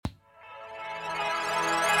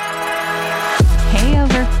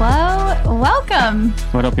Welcome.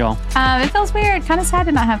 What up, y'all? It feels weird. Kind of sad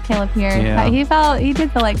to not have Caleb here. Yeah. He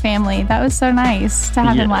did feel like family. That was so nice to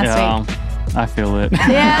have him last week. I feel it.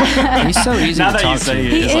 Yeah. He's so easy Now to that you talk say to.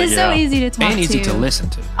 it, He it's is so easy to talk And easy to listen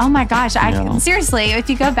to. Oh my gosh. Seriously, if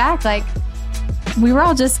you go back, like, we were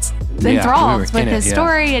all just enthralled with his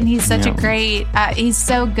story, and he's such a great, he's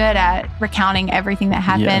so good at recounting everything that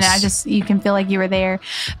happened. Yes. And you can feel like you were there.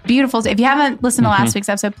 Beautiful. If you haven't listened to last week's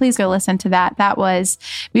episode, please go listen to that. That was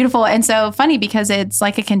beautiful. And so funny because it's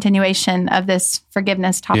like a continuation of this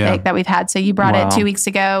forgiveness topic that we've had. So you brought it 2 weeks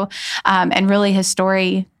ago, and really his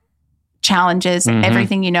story challenges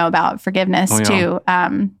everything you know about forgiveness too.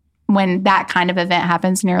 When that kind of event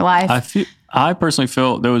happens in your life. I personally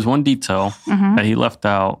feel there was one detail that he left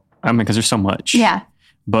out. I mean, because there's so much. Yeah.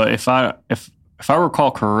 But if I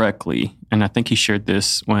recall correctly, and I think he shared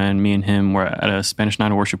this when me and him were at a Spanish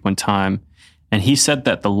night of worship one time, and he said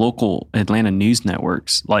that the local Atlanta news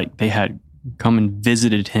networks, like, they had come and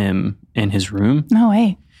visited him in his room. No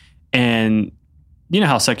way. And you know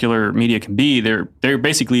how secular media can be. They're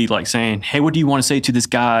basically like saying, "Hey, what do you want to say to this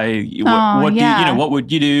guy? What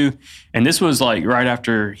would you do?" And this was like right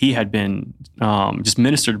after he had been just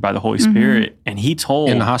ministered by the Holy Spirit, and he told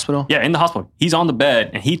In the hospital? Yeah, in the hospital. He's on the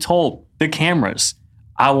bed, and he told the cameras,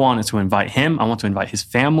 "I wanted to invite him. I want to invite his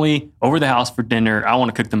family over the house for dinner. I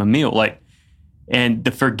want to cook them a meal." Like, and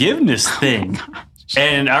the forgiveness thing.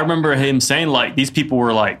 And I remember him saying, like, these people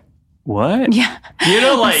were like, "What?" Yeah. You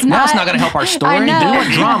know, like, Now it's not going to help our story. They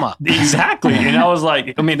want drama. Exactly. And I was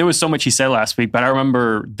like, I mean, there was so much he said last week, but I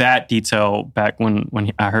remember that detail back when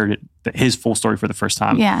I heard it, his full story for the first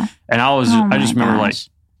time. Yeah. And I just remember like,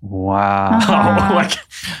 wow, like,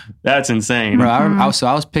 that's insane. Bro, I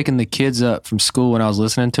was picking the kids up from school when I was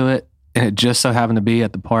listening to it, and it just so happened to be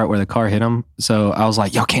at the part where the car hit them. So I was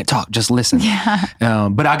like, y'all can't talk, just listen. Yeah.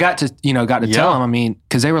 But I got to tell them, I mean,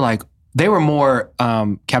 because they were like, they were more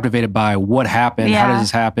captivated by what happened. Yeah. How does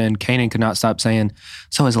this happen? Kanan could not stop saying,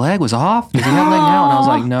 so his leg was off? Does he have a leg now? And I was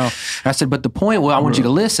like, no. And I said, but the point, I want you to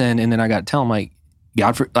listen. And then I got to tell him, like,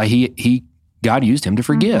 God used him to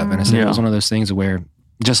forgive. And I said, it was one of those things where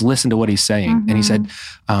just listen to what he's saying. And he said,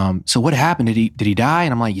 so what happened? Did he die?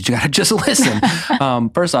 And I'm like, you got to just listen.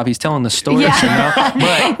 First off, he's telling the story. Yeah.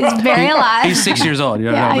 But he's very alive. He's 6 years old. You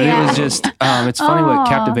know, but it was just, it's funny what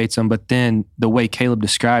captivates him. But then the way Caleb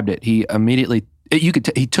described it, he immediately,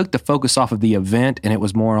 he took the focus off of the event, and it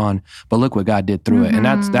was more on, but look what God did through it. And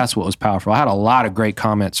that's what was powerful. I had a lot of great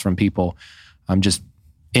comments from people just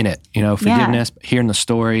in it, forgiveness, hearing the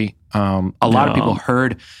story. A lot of people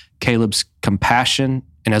heard Caleb's compassion,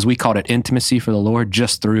 and as we called it, intimacy for the Lord,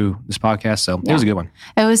 just through this podcast. So it was a good one.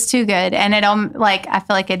 It was too good. And it I feel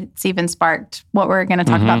like it's even sparked what we're going to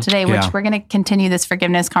talk about today, which we're going to continue this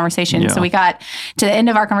forgiveness conversation. So we got to the end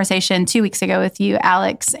of our conversation 2 weeks ago with you,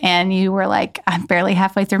 Alex, and you were like, I'm barely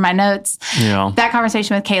halfway through my notes. Yeah. That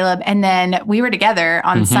conversation with Caleb. And then we were together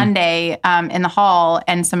on Sunday in the hall,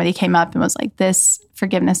 and somebody came up and was like, this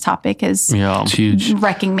forgiveness topic is huge,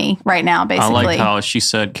 wrecking me right now, basically. I like how she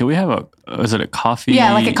said, can we have a coffee?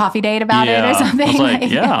 Yeah, like a coffee date about it or something. I was like,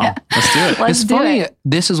 let's do it. Let's do funny. it.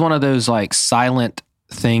 This is one of those like silent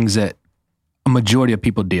things that a majority of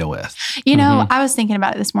people deal with. You know, I was thinking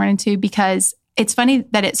about it this morning too, because it's funny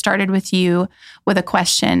that it started with you with a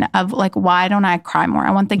question of like, why don't I cry more?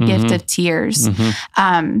 I want the gift of tears.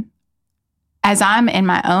 As I'm in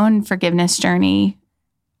my own forgiveness journey,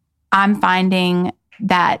 I'm finding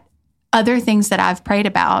that other things that I've prayed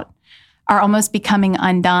about are almost becoming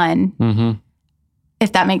undone.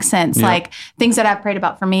 If that makes sense. Yep. Like things that I've prayed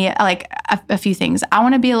about for me, like a few things. I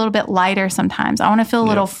want to be a little bit lighter sometimes. I want to feel a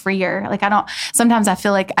little freer. Like sometimes I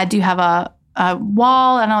feel like I do have a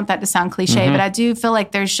wall. I don't want that to sound cliche, but I do feel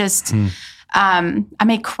like there's just, I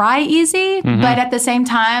may cry easy, but at the same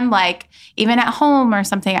time, like even at home or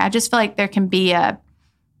something, I just feel like there can be a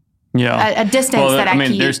distance that I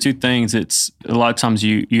keep. There's two things. It's a lot of times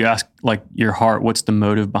you ask like your heart, what's the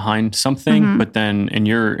motive behind something? But then in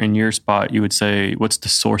your spot, you would say, what's the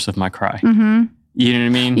source of my cry? You know what I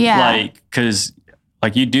mean? Yeah. Like, cause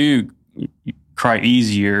like you cry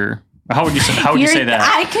easier. How would you say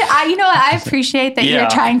that? You know what? I appreciate that you're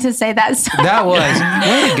trying to say that. That was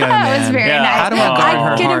way to go, man. That was very nice. How do I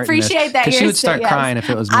guard her can heart appreciate that. Because she would start crying if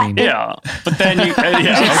it was mean. But then you,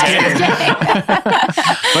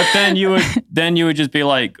 but then you would just be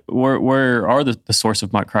like, where are the source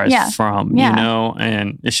of my cries from? You know,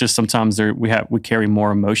 and it's just sometimes we carry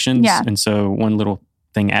more emotions, and so one little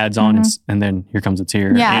thing adds on, and then here comes a tear.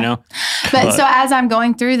 You know. But so as I'm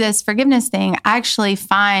going through this forgiveness thing, I actually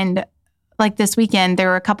find, like this weekend, there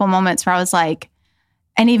were a couple moments where I was like,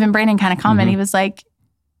 and even Brandon kind of commented, he was like,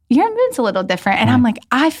 your mood's a little different. And I'm like,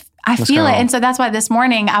 I feel it. And so that's why this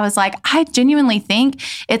morning I was like, I genuinely think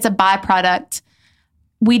it's a byproduct.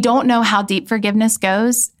 We don't know how deep forgiveness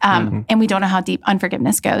goes, and we don't know how deep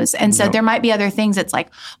unforgiveness goes. And so there might be other things. It's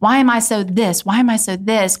like, why am I so this? Why am I so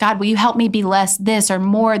this? God, will you help me be less this or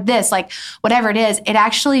more this? Like whatever it is, it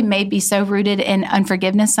actually may be so rooted in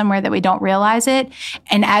unforgiveness somewhere that we don't realize it.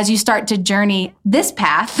 And as you start to journey this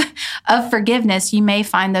path of forgiveness, you may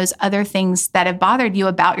find those other things that have bothered you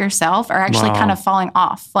about yourself are actually kind of falling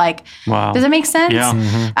off. Like, does it make sense?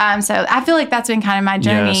 Yeah. So I feel like that's been kind of my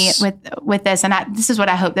journey with this. And this is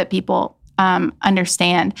what I hope that people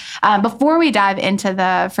understand. Before we dive into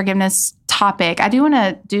the forgiveness topic, I do want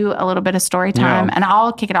to do a little bit of story time, and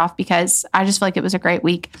I'll kick it off because I just feel like it was a great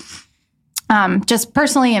week, just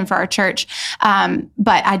personally and for our church.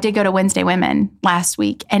 But I did go to Wednesday Women last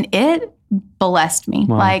week, and it blessed me.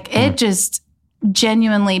 Wow. Like it just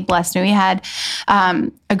genuinely blessed me. We had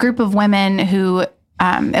a group of women who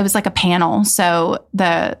it was like a panel. So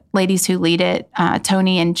the ladies who lead it,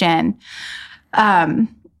 Tony and Jen.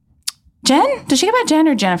 Jen? Does she go by Jen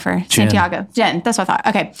or Jennifer? Jen. Santiago. Jen. That's what I thought.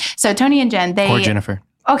 Okay. So Tony and Jen, or Jennifer.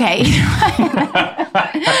 Okay.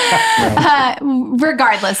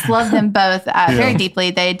 Regardless, love them both very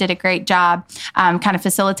deeply. They did a great job kind of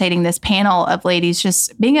facilitating this panel of ladies,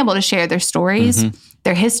 just being able to share their stories,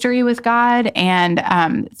 their history with God,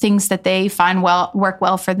 and things that they find work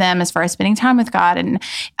well for them as far as spending time with God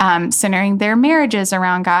and centering their marriages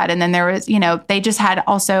around God. And then there was, they just had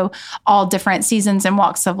also all different seasons and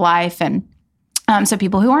walks of life. And so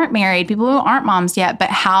people who aren't married, people who aren't moms yet,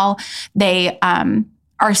 but how they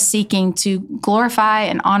are seeking to glorify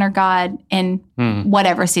and honor God in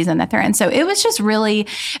whatever season that they're in. So it was just it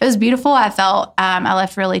was beautiful. I felt I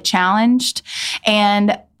left really challenged.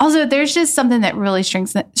 And also there's just something that really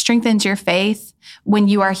strengthens your faith when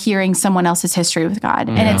you are hearing someone else's history with God.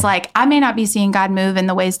 And it's like, I may not be seeing God move in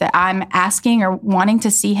the ways that I'm asking or wanting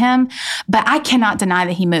to see him, but I cannot deny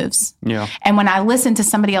that he moves. Yeah. And when I listen to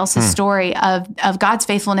somebody else's story of God's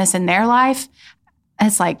faithfulness in their life,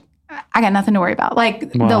 it's like, I got nothing to worry about.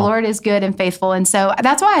 Like the Lord is good and faithful. And so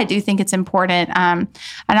that's why I do think it's important. And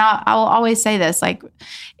I'll always say this, like,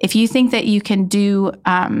 if you think that you can do,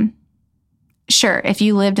 sure, if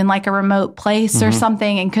you lived in like a remote place or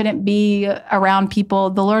something and couldn't be around people,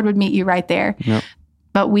 the Lord would meet you right there. Yep.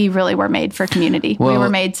 But we really were made for community. Well, we were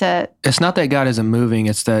made to... It's not that God isn't moving.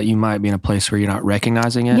 It's that you might be in a place where you're not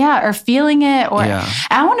recognizing it. Yeah, or feeling it. Or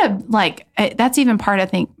I want to, that's even part, I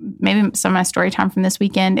think, maybe some of my story time from this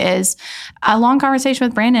weekend is a long conversation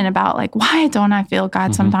with Brandon about like, why don't I feel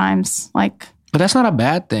God sometimes? Like, but that's not a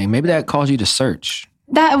bad thing. Maybe that calls you to search.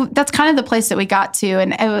 That's kind of the place that we got to.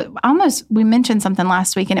 And we mentioned something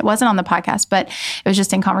last week, and it wasn't on the podcast, but it was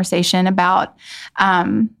just in conversation about,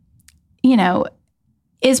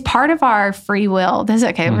 is part of our free will, this is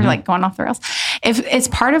okay, we're like going off the rails. If it's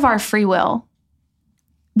part of our free will,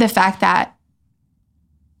 the fact that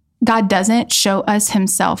God doesn't show us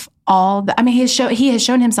himself he has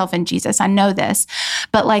shown himself in Jesus. I know this,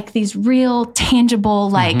 but like these real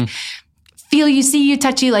tangible, like feel you, see you,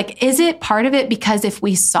 touch you, like, is it part of it? Because if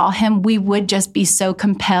we saw him, we would just be so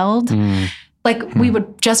compelled. Like we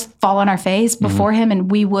would just fall on our face before him,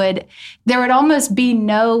 and there would almost be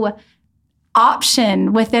no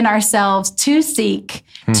option within ourselves to seek,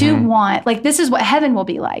 to want. Like this is what heaven will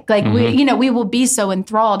be like. Like we will be so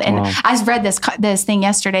enthralled. And I read this thing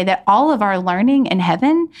yesterday that all of our learning in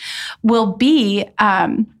heaven will be,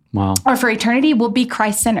 or for eternity, will be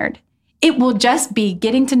Christ-centered. It will just be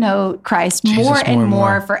getting to know Christ more and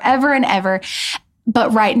more forever and ever.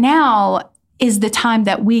 But right now is the time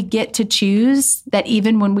that we get to choose that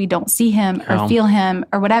even when we don't see him or feel him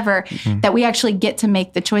or whatever, that we actually get to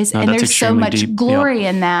make the choice. And there's so much glory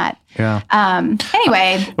in that. Yeah.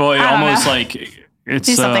 Anyway. Well, almost like it's,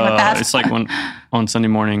 do something with that. It's like when on Sunday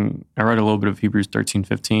morning, I read a little bit of Hebrews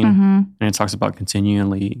 13:15, and it talks about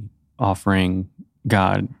continually offering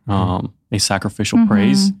God a sacrificial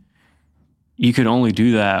praise. You could only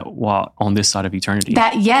do that while on this side of eternity.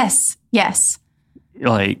 Yes.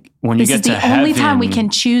 Like when you get to heaven, this is the only time we can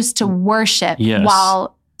choose to worship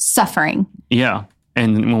while suffering. Yeah.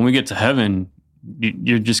 And when we get to heaven,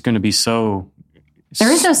 you're just going to be so...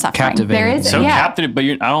 There is no suffering. Captivated. There is, so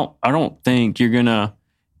captivated, but I don't think you're going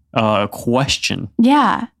to question.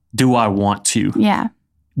 Yeah. Do I want to? Yeah.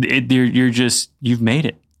 You've made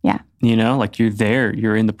it. Yeah. Like you're there,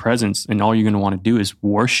 you're in the presence, and all you're going to want to do is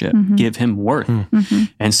worship, give him worth.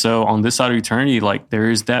 And so on this side of eternity, like there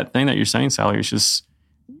is that thing that you're saying, Sally, it's just,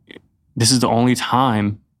 this is the only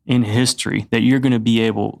time in history that you're going to be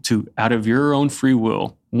able to, out of your own free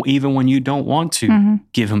will, even when you don't want to,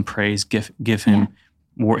 give him praise, give him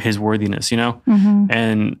his worthiness,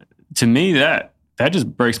 And to me, that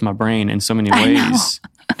just breaks my brain in so many ways.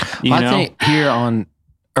 I think here on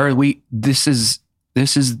earth, this is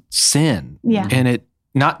sin. Yeah. And it,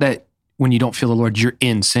 not that when you don't feel the Lord, you're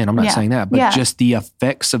in sin. I'm not saying that, but just the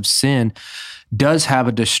effects of sin does have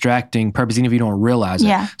a distracting purpose, even if you don't realize it.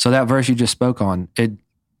 Yeah. So that verse you just spoke on, it,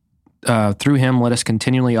 through him, let us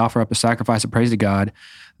continually offer up a sacrifice of praise to God.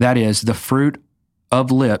 That is the fruit of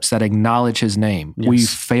lips that acknowledge his name. Yes. We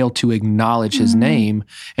fail to acknowledge his name.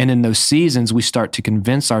 And in those seasons, we start to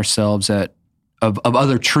convince ourselves that of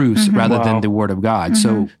other truths rather than the word of God.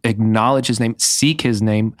 So acknowledge his name, seek his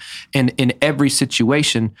name, and in every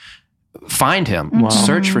situation, find him,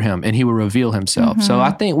 search for him, and he will reveal himself. So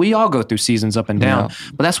I think we all go through seasons up and down,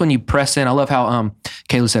 but that's when you press in. I love how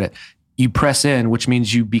Kayla said it. You press in, which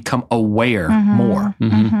means you become aware more.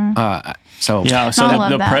 So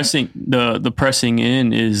the pressing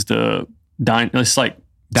in is the dying. It's like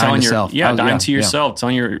dying to self. Dying to yourself,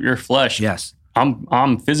 telling your flesh. Yes,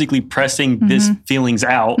 I'm physically pressing these feelings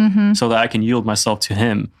out so that I can yield myself to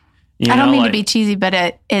him. I don't mean to be cheesy, but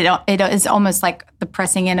it is almost like the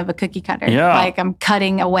pressing in of a cookie cutter. Yeah. Like I'm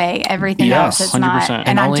cutting away everything else. It's 100%. not,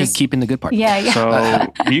 and I'm only just keeping the good part. Yeah.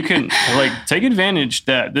 So you can take advantage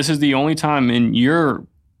that this is the only time in your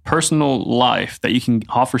personal life that you can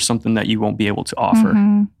offer something that you won't be able to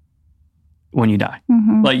offer when you die.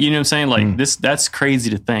 Like, you know what I'm saying? Like that's crazy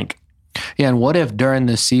to think. Yeah, and what if during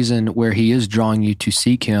this season where he is drawing you to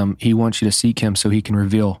seek him, he wants you to seek him so he can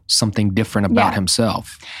reveal something different about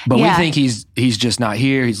himself? But we think he's just not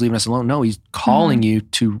here, he's leaving us alone. No, he's calling you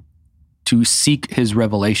to seek his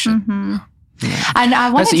revelation. And I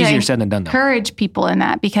wanted That's easier to said than done, though. encourage people in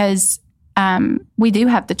that because we do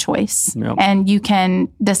have the choice. And you can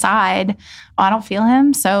decide, I don't feel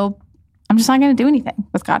him, so I'm just not going to do anything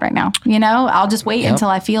with God right now. I'll just wait until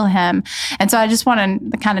I feel him. And so I just want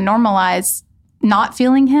to kind of normalize not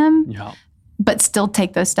feeling him, but still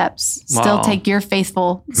take those steps. Still take your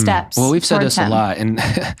faithful steps. Well, we've said this a lot, and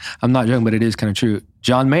I'm not joking, but it is kind of true.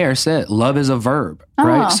 John Mayer said, love is a verb,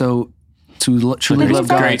 right? So to truly love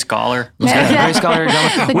God. Great scholar. Great scholar.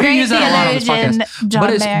 We use that a lot on this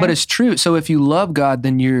podcast. But it's true. So if you love God,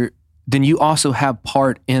 then you also have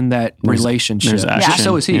part in that relationship.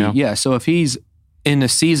 So is he. Yeah. So if he's in a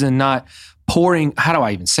season not pouring, how do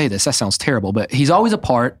I even say this? That sounds terrible, but he's always a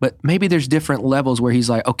part, but maybe there's different levels where he's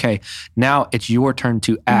like, okay, now it's your turn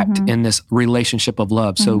to act in this relationship of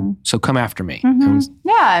love. So come after me.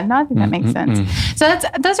 Yeah, no, I think that makes sense. So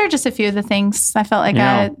those are just a few of the things I felt like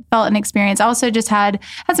I felt an experience. I also just had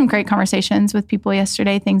some great conversations with people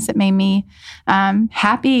yesterday, things that made me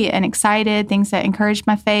happy and excited, things that encouraged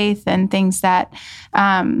my faith, and things that,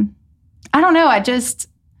 I don't know,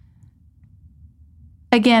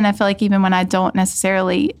 again, I feel like even when I don't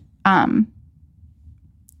necessarily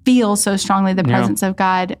feel so strongly the presence of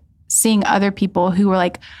God, seeing other people who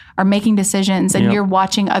are making decisions, and you're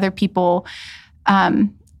watching other people.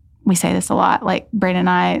 We say this a lot, like Brandon and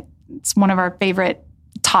I, it's one of our favorite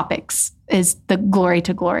topics is the glory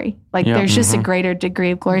to glory. Like there's just a greater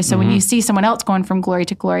degree of glory. So when you see someone else going from glory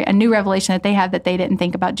to glory, a new revelation that they have that they didn't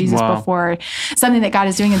think about Jesus before, something that God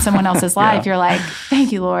is doing in someone else's life, you're like,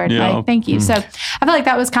 thank you, Lord. Like, thank you. So I feel like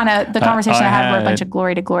that was kind of the conversation I had were a bunch of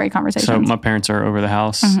glory to glory conversations. So my parents are over the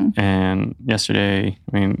house, and yesterday,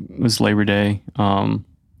 it was Labor Day.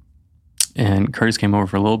 And Curtis came over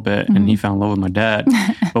for a little bit, and he fell in love with my dad.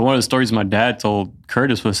 But one of the stories my dad told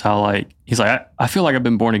Curtis was how he's like, I feel like I've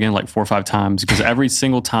been born again 4 or 5 times because every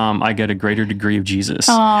single time I get a greater degree of Jesus.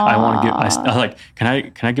 I want to get, I like, can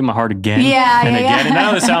I give my heart again? And again. And I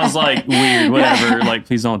know this sounds like weird, whatever.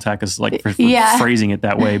 Please don't attack us for phrasing it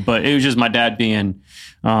that way. But it was just my dad being,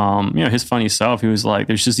 his funny self. He was like,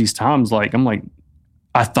 there's just these times I'm like,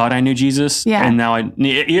 I thought I knew Jesus, and now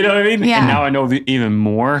you know what I mean? And now I know even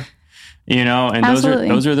more. And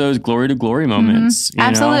those are those glory to glory moments.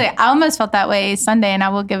 Absolutely. I almost felt that way Sunday, and I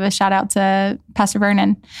will give a shout out to Pastor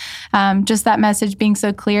Vernon. Just that message being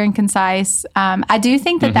so clear and concise. I do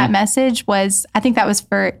think that message I think that was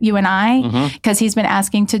for you and I, because he's been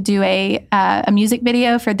asking to do a music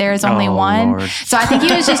video for There Is Only One. Lord. So I think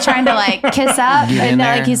he was just trying to kiss up,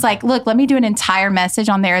 and he's like, look, let me do an entire message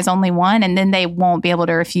on There Is Only One, and then they won't be able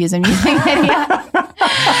to refuse a music video.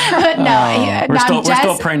 But no, we're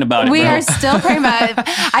still praying about it. We are still praying about it.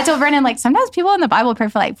 I told Brennan, sometimes people in the Bible pray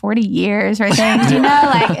for 40 years or things,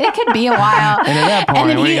 it could be a while. And at that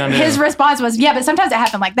point, his response was, but sometimes it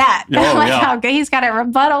happened like that. How good he's got a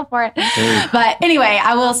rebuttal for it. But anyway,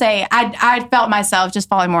 I will say, I felt myself just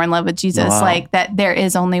falling more in love with Jesus, that there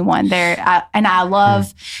is only one there. And I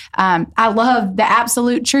love the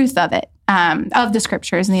absolute truth of it. of the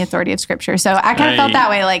scriptures and the authority of scripture. So I kind of felt that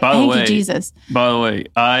way, like, thank you, Jesus. By the way,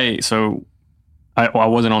 I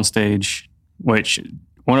wasn't on stage, which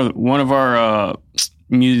one of our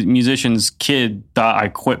musicians' kid thought I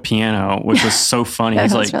quit piano, which was so funny.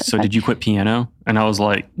 He's like, really funny. Did you quit piano? And I was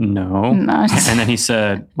like, no. And then he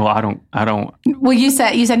said, well, I don't. Well, you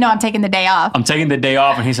said, no, I'm taking the day off. I'm taking the day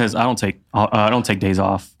off. And he says, I don't take days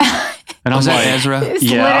off. And I was like, Ezra? It's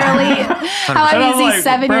literally, how old is he,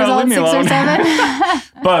 7 years old, 6 or 7?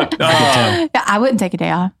 But I wouldn't take a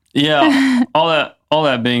day off. Yeah. All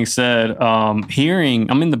that being said, I'm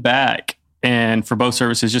in the back, and for both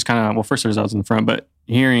services, just kind of, first service I was in the front, but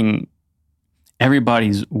hearing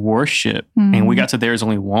everybody's worship, and we got to there's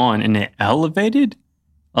only one, and it elevated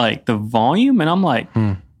like the volume, and I'm like,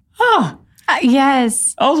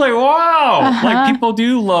 yes. I was like, wow, like people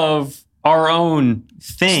do love our own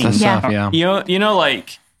thing. Yeah. You know,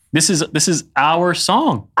 like this is our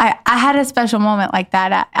song. I had a special moment like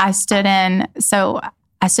that. I stood in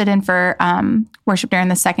for worship during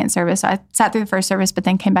the second service. So I sat through the first service, but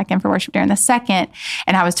then came back in for worship during the second.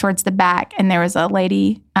 And I was towards the back, and there was a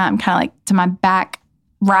lady kind of like to my back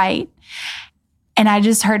right. And I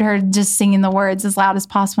just heard her just singing the words as loud as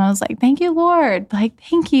possible. I was like, thank you, Lord. Like,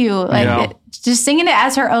 thank you. Like, just singing it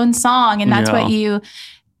as her own song. And that's what you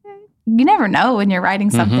never know when you're writing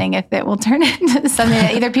something if it will turn into something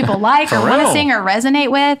that either people like or want to sing or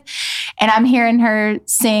resonate with. And I'm hearing her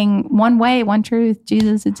sing One Way, One Truth,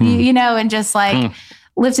 Jesus, it's you, and just like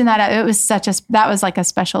lifting that up. It was that was like a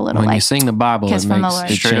special little, when you sing the Bible, it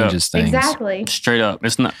changes things. Exactly. Straight up.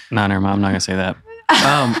 It's not, never mind. I'm not going to say that.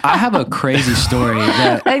 I have a crazy story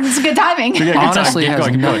that it's good timing. Honestly has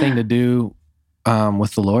nothing to do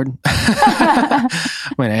with the Lord. I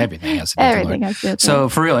mean, everything has to do with the Lord. So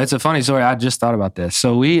for real, it's a funny story. I just thought about this.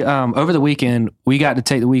 So we, over the weekend, we got to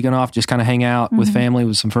take the weekend off, just kind of hang out with family,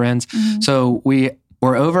 with some friends. So we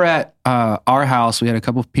were over at our house. We had a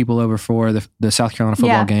couple of people over for the South Carolina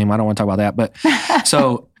football game. I don't want to talk about that, but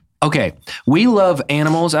so, okay. We love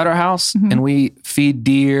animals at our house, and we feed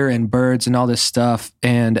deer and birds and all this stuff.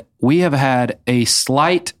 And we have had a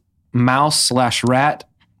slight mouse/rat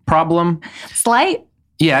problem. Slight?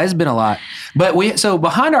 Yeah, it's been a lot. But so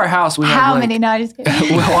behind our house, we have how many? No, just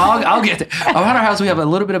kidding. Well, I'll get there. Behind our house, we have a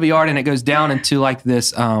little bit of a yard, and it goes down into like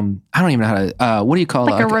this, I don't even know how to, what do you call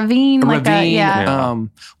it? Like a ravine? A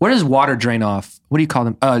ravine. Where does water drain off? What do you call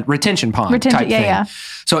them? Retention pond type thing. Yeah.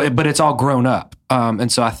 So, but it's all grown up.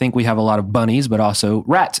 And so I think we have a lot of bunnies, but also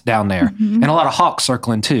rats down there. And a lot of hawks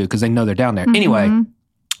circling too, because they know they're down there. Anyway,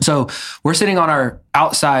 so we're sitting on our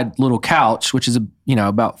outside little couch, which is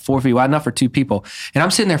about 4 feet wide, enough for 2 people. And I'm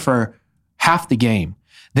sitting there for half the game.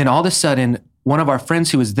 Then all of a sudden, one of our friends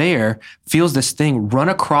who was there feels this thing run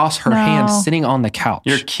across her hand sitting on the couch.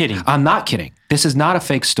 You're kidding. I'm not kidding. This is not a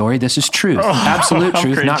fake story. This is truth. Absolute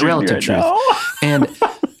truth, not relative truth. And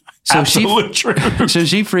so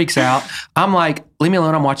she freaks out. I'm like, leave me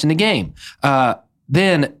alone. I'm watching the game.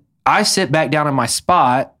 Then I sit back down in my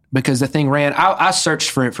spot because the thing ran. I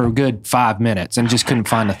searched for it for a good 5 minutes and just couldn't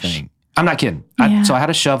find the thing. I'm not kidding. So I had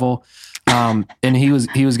a shovel, and he was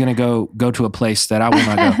going to go to a place that I would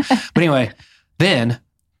not go. But anyway, then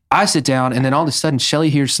I sit down, and then all of a sudden, Shelly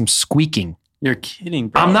hears some squeaking. You're kidding,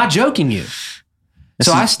 bro. I'm not joking you.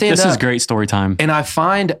 I stand up. This is great story time. And I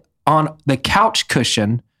find on the couch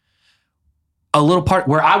cushion a little part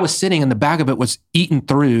where I was sitting, and the back of it was eaten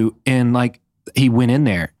through, and like he went in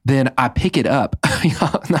there. Then I pick it up.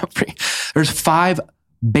 There's 5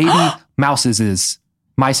 baby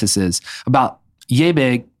mices about yay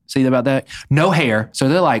big. See about that? No hair. So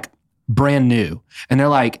they're like brand new. And they're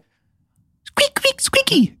like, squeak, squeak,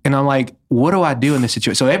 squeaky. And I'm like, what do I do in this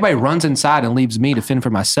situation? So everybody runs inside and leaves me to fend for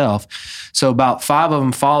myself. So about 5 of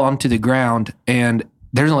them fall onto the ground, and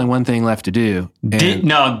there's only one thing left to do. Do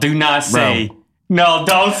not say. Bro, no,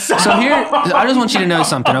 don't say. So here, I just want you to know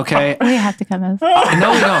something, okay? We have to come in.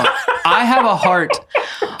 No, we don't. I have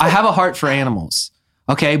a heart for animals.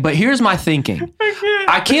 Okay, but here's my thinking.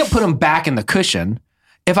 I can't put them back in the cushion.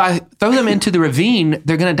 If I throw them into the ravine,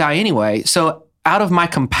 they're going to die anyway. So out of my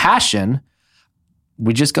compassion,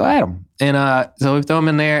 we just go at them. And so we throw them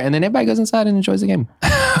in there, and then everybody goes inside and enjoys the game.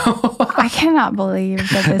 I cannot believe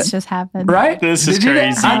that this just happened. Right? This is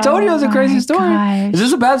crazy. I told you it was a crazy story. Gosh. Is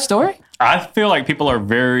this a bad story? I feel like people are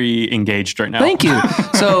very engaged right now. Thank you.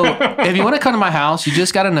 So if you want to come to my house, you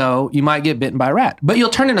just got to know you might get bitten by a rat. But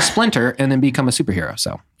you'll turn into Splinter and then become a superhero.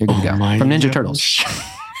 So you're good to go. From Ninja Turtles.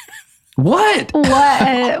 What?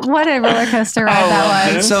 What a roller coaster ride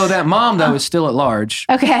that was. So that mom, though, is still at large.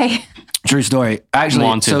 Okay. True story.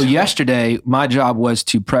 Actually, so yesterday, my job was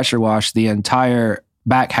to pressure wash the entire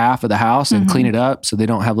back half of the house and clean it up so they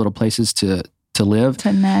don't have little places to live.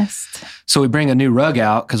 To nest. So we bring a new rug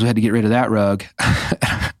out because we had to get rid of that rug.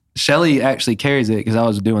 Shelly actually carries it because I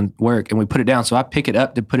was doing work, and we put it down. So I pick it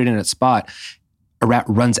up to put it in its spot. A rat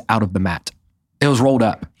runs out of the mat. It was rolled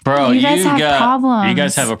up. Bro, you guys have problems. You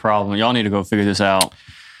guys have a problem. Y'all need to go figure this out.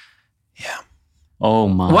 Yeah. Oh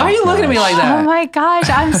my. Why are you looking at me like that? Oh my gosh,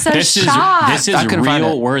 I'm so shocked. This is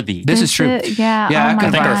real worthy. This is true. Yeah. I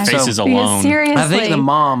think our faces alone. Seriously. I think the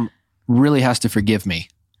mom really has to forgive me.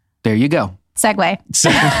 There you go. Segue.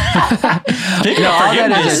 Speaking of all that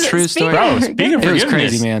forgiveness, is a true story. Bro, speaking of It was forgiveness,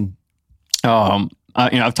 crazy, man.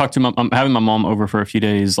 I've talked to I'm having my mom over for a few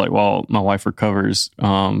days, like while my wife recovers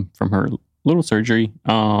from her little surgery.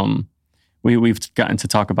 We've gotten to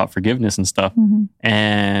talk about forgiveness and stuff.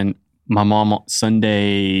 And my mom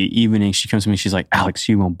Sunday evening, she comes to me. She's like, "Alex,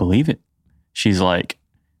 you won't believe it." She's like,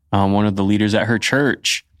 one of the leaders at her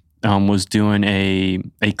church was doing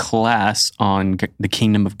a class on the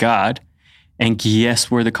kingdom of God, and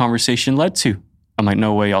guess where the conversation led to? I'm like,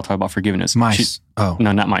 "No way, y'all talk about forgiveness." Mice. No,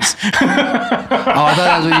 not mice. I thought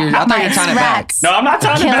that was what you were. I thought you were tying it back. No, I'm not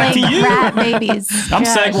tying it back to you. Rat babies. I'm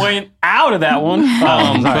segueing out of that one.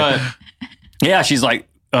 But yeah, she's like,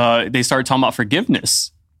 they started talking about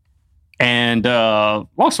forgiveness. And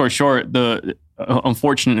long story short,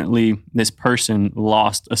 unfortunately, this person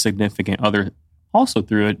lost a significant other also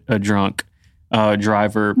through a drunk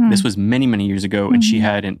driver. This was many, many years ago, and she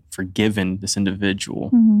hadn't forgiven this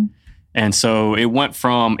individual. And so it went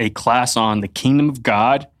from a class on the kingdom of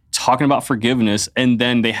God, talking about forgiveness, and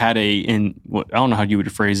then they had I don't know how you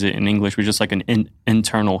would phrase it in English, but just like an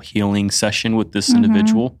internal healing session with this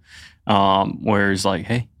individual, where it's like,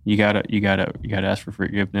 hey, you gotta ask for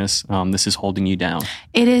forgiveness. This is holding you down.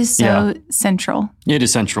 It is so central. It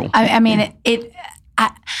is central. I mean,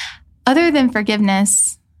 other than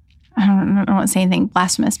forgiveness, I don't want to say anything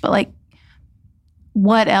blasphemous, but like,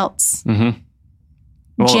 what else?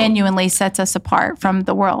 Well, genuinely sets us apart from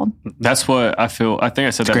the world. That's what I feel. I think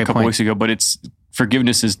I said that a couple weeks ago, but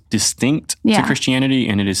forgiveness is distinct to Christianity,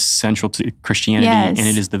 and it is central to Christianity, and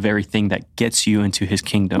it is the very thing that gets you into his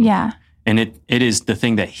kingdom. Yeah. And it is the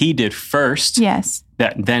thing that he did first. Yes.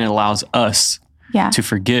 That then allows us to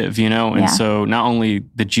forgive, And so not only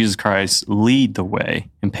did Jesus Christ lead the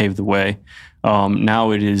way and pave the way,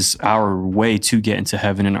 now it is our way to get into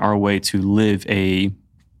heaven and our way to live a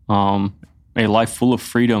life full of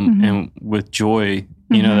freedom and with joy,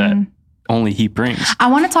 that only he brings.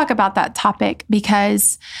 I want to talk about that topic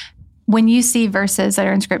because when you see verses that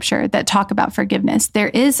are in scripture that talk about forgiveness, there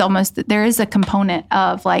is a component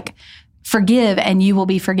of like, forgive and you will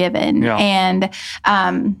be forgiven. Yeah. And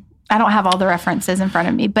I don't have all the references in front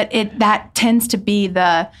of me, but that tends to be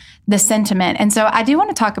the sentiment. And so I do want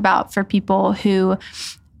to talk about for people who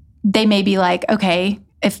they may be like, okay,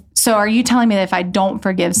 so are you telling me that if I don't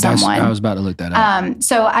forgive someone? I was about to look that up.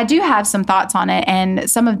 So I do have some thoughts on it, and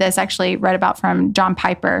some of this actually read about from John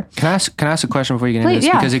Piper. Can I ask a question before you get into this?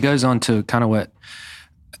 Because it goes on to kind of what.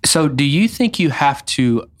 So do you think you have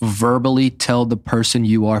to verbally tell the person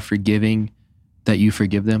you are forgiving that you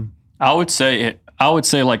forgive them? I would say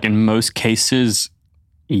like in most cases,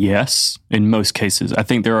 yes. In most cases, I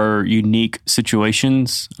think there are unique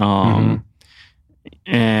situations.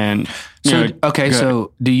 And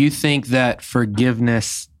so do you think that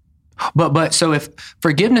forgiveness, but so if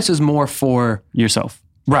forgiveness is more for yourself,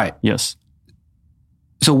 right? Yes.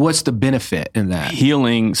 So what's the benefit in that?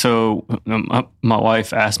 Healing. So my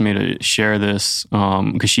wife asked me to share this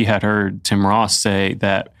because she had heard Tim Ross say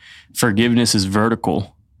that forgiveness is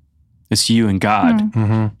vertical. It's you and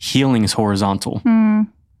God. Healing is horizontal.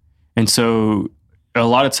 And so a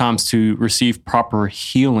lot of times to receive proper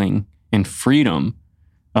healing and freedom,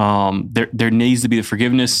 there needs to be the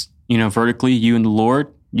forgiveness, vertically, you and the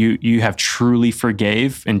Lord, you have truly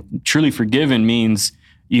forgave, and truly forgiven means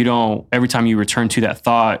you don't, every time you return to that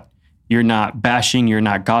thought, you're not bashing, you're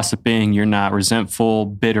not gossiping, you're not resentful,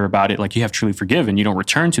 bitter about it. Like you have truly forgiven. You don't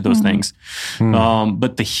return to those things.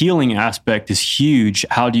 But the healing aspect is huge.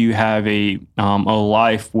 How do you have a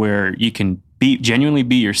life where you can genuinely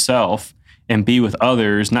be yourself and be with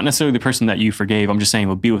others, not necessarily the person that you forgave. I'm just saying,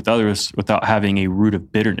 but be with others without having a root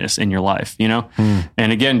of bitterness in your life, And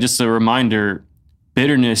again, just a reminder,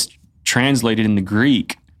 bitterness translated in the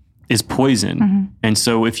Greek is poison. And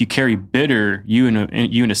so if you carry bitter, you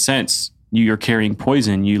in a sense, you're carrying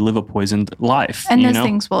poison. You live a poisoned life. And those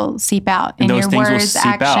things will seep out in your words,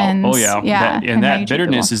 actions. Oh yeah. That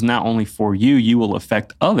bitterness is not only for you, you will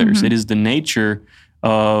affect others. It is the nature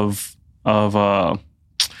of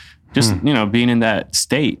just, being in that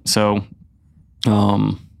state. So,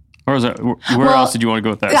 or Or is that, where else did you want to go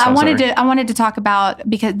with that? I wanted to talk about,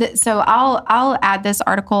 because so I'll add this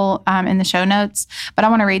article in the show notes, but I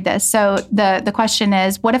want to read this. So the question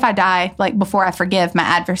is, what if I die like before I forgive my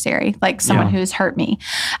adversary, like someone who's hurt me?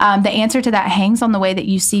 The answer to that hangs on the way that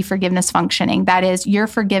you see forgiveness functioning. That is, you're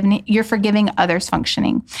forgiving others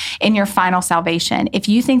functioning in your final salvation. If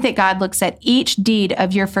you think that God looks at each deed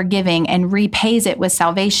of your forgiving and repays it with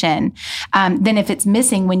salvation, then if it's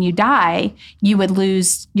missing when you die, you would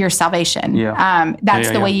lose your salvation.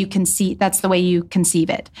 That's the way you conceive. That's the way you conceive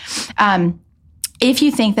it. If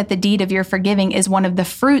you think that the deed of your forgiving is one of the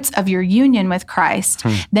fruits of your union with Christ,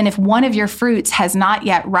 then if one of your fruits has not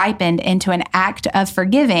yet ripened into an act of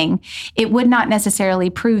forgiving, it would not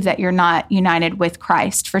necessarily prove that you're not united with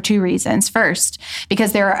Christ for two reasons. First,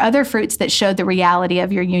 because there are other fruits that show the reality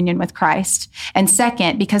of your union with Christ. And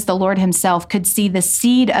second, because the Lord himself could see the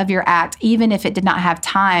seed of your act, even if it did not have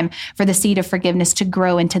time for the seed of forgiveness to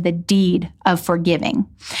grow into the deed of forgiving.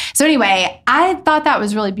 So anyway, I thought that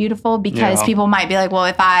was really beautiful, because people might be like, well,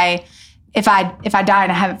 if I die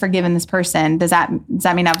and I haven't forgiven this person, does that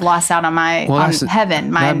mean I've lost out on on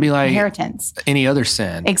heaven, my inheritance? Any other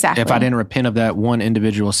sin. Exactly. If I didn't repent of that one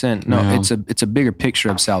individual sin. No, it's a bigger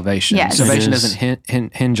picture of salvation. Yes. Salvation doesn't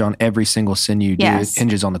hinge on every single sin you do. It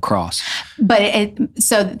hinges on the cross. But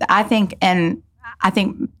so I think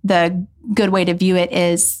the good way to view it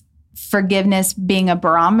is forgiveness being a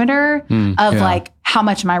barometer of like, how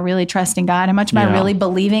much am I really trusting God? How much am I really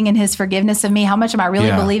believing in his forgiveness of me? How much am I really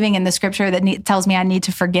believing in the scripture that tells me I need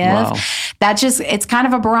to forgive? Wow. It's kind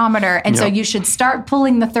of a barometer. And so you should start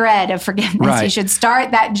pulling the thread of forgiveness. Right. You should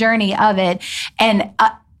start that journey of it. And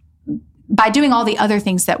by doing all the other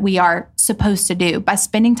things that we are supposed to do, by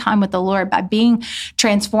spending time with the Lord, by being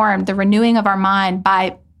transformed, the renewing of our mind,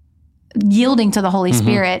 by yielding to the Holy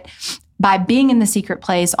Spirit, by being in the secret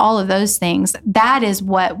place, all of those things, that is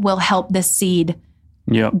what will help the seed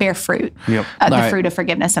bear fruit, the fruit of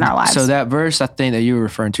forgiveness in our lives. So that verse, I think that you were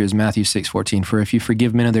referring to, is Matthew 6:14. For if you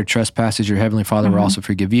forgive men of their trespasses, your heavenly Father will also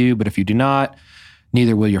forgive you. But if you do not,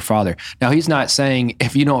 neither will your Father. Now, he's not saying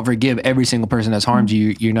if you don't forgive every single person that's harmed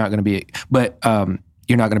you, you're not going to be,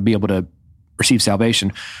 you're not going to be able to receive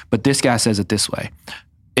salvation. But this guy says it this way.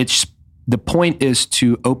 The point is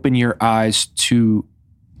to open your eyes to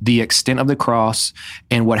the extent of the cross.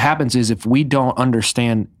 And what happens is, if we don't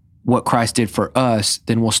understand what Christ did for us,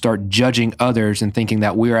 then we'll start judging others and thinking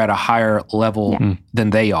that we're at a higher level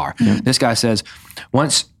than they are. This guy says,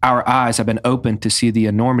 once our eyes have been opened to see the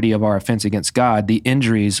enormity of our offense against God, the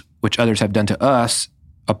injuries which others have done to us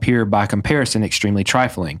appear by comparison extremely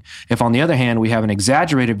trifling. If, on the other hand, we have an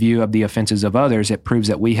exaggerated view of the offenses of others, it proves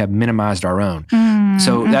that we have minimized our own.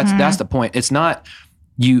 So that's the point. It's not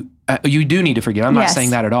you do need to forgive. I'm not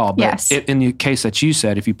saying that at all. But in the case that you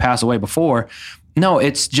said, if you pass away before, no,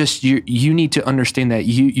 it's just you need to understand that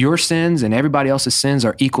your sins and everybody else's sins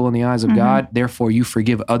are equal in the eyes of God. Therefore, you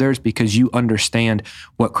forgive others because you understand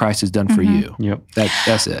what Christ has done for you. Yep.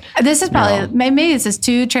 That's it. This is probably, maybe this is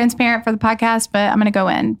too transparent for the podcast, but I'm going to go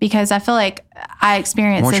in because I feel like I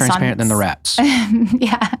experienced more this transparent than the raps.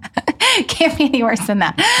 Can't be any worse than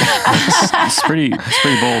that. It's pretty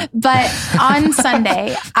bold. But on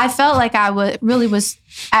Sunday, I felt like I really was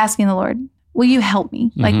asking the Lord, will you help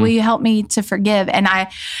me? Like, will you help me to forgive? And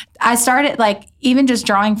I started, like, even just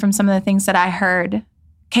drawing from some of the things that I heard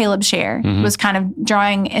Caleb share, was kind of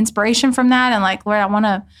drawing inspiration from that. And like, Lord, I want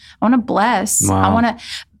to bless. Wow.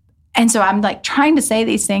 And so I'm like trying to say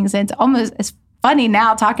these things. And it's funny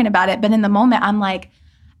now talking about it. But in the moment, I'm like,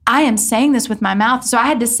 I am saying this with my mouth. So I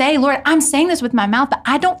had to say, Lord, I'm saying this with my mouth, but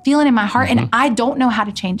I don't feel it in my heart. And I don't know how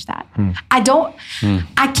to change that.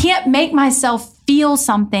 I can't make myself feel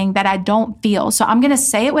something that I don't feel. So I'm going to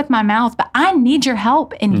say it with my mouth, but I need your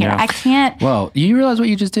help in here. I can't. Well, you realize what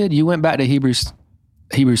you just did? You went back to Hebrews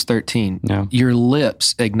 13. Yeah. Your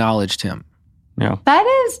lips acknowledged him. Yeah.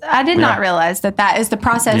 I did not realize that is the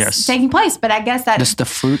process taking place, but I guess just the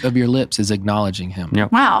fruit of your lips is acknowledging him. Yeah.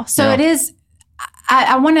 Wow. So it is.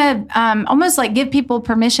 I want to almost like give people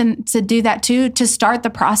permission to do that too, to start the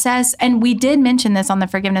process. And we did mention this on the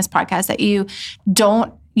forgiveness podcast, that you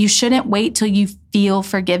shouldn't wait till you feel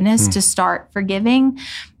forgiveness to start forgiving.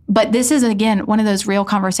 But this is, again, one of those real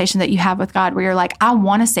conversations that you have with God where you're like, I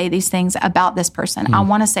want to say these things about this person. I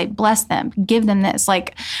want to say, bless them, give them this,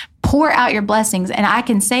 like pour out your blessings. And I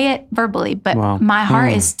can say it verbally, but my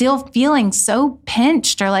heart is still feeling so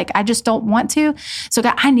pinched, or like, I just don't want to. So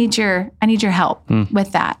God, I need your help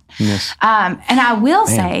with that. Yes. And I will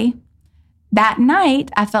say, that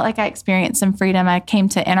night, I felt like I experienced some freedom. I came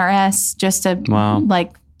to NRS just to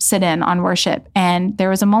like sit in on worship. And there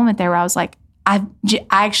was a moment there where I was like, I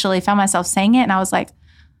actually found myself saying it, and I was like,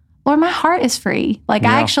 Lord, my heart is free. Like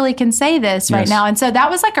I actually can say this right now. And so that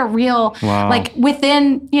was like a real, like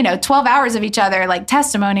within, 12 hours of each other, like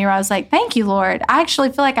testimony where I was like, thank you, Lord. I actually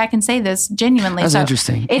feel like I can say this genuinely. That's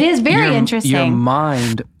interesting. It is very interesting. Your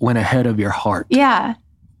mind went ahead of your heart. Yeah.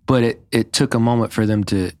 But it took a moment for them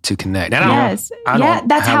to connect. And I don't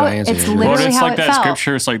that's how it's literally it's how like it that felt.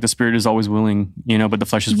 Scripture. It's like the spirit is always willing, but the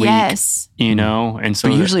flesh is weak. Yes. And so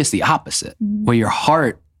but usually it's the opposite, where your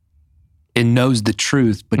heart it knows the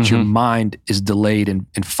truth, but your mind is delayed in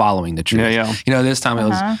following the truth. Yeah. This time it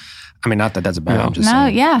was. I mean, not that that's bad. I'm just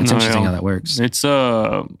saying. It's interesting how that works. It's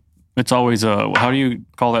always how do you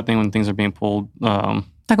call that thing when things are being pulled?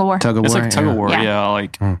 Tug of war. It's like tug of war.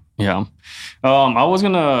 Yeah. I was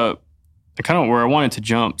gonna kind of where I wanted to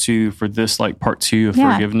jump to for this like part 2 of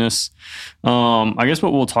forgiveness. I guess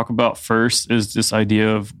what we'll talk about first is this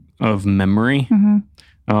idea of memory.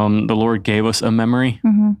 The Lord gave us a memory,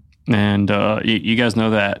 and you guys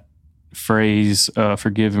know that phrase,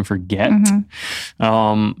 forgive and forget.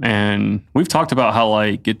 And we've talked about how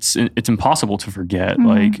like it's impossible to forget.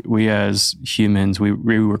 Like we as humans, we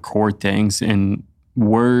record things and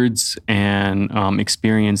words and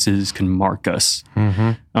experiences can mark us.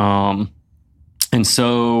 And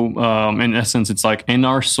so, in essence, it's like in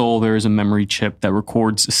our soul, there is a memory chip that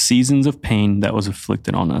records seasons of pain that was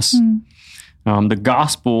inflicted on us. The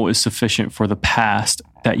gospel is sufficient for the past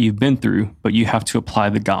that you've been through, but you have to apply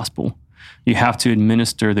the gospel. You have to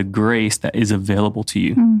administer the grace that is available to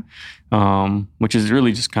you, which is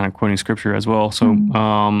really just kind of quoting scripture as well. So,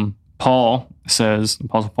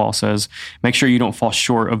 Apostle Paul says, make sure you don't fall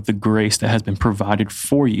short of the grace that has been provided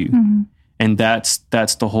for you. And that's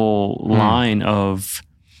the whole line of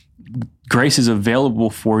grace is available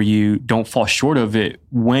for you. Don't fall short of it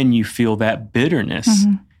when you feel that bitterness,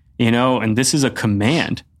 and this is a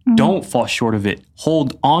command. Don't fall short of it.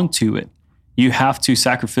 Hold on to it. You have to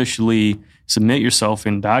sacrificially submit yourself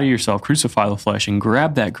and die to yourself, crucify the flesh and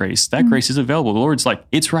grab that grace. That grace is available. The Lord's like,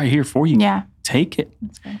 it's right here for you. Yeah. Take it.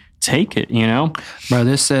 Take it, Bro,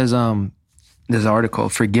 this says, this article,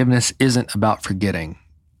 forgiveness isn't about forgetting.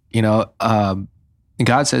 God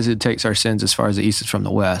says it takes our sins as far as the east is from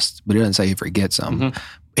the west, but he doesn't say he forgets them.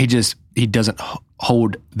 He doesn't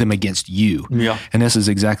hold them against you. Yeah. And this is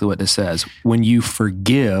exactly what this says. When you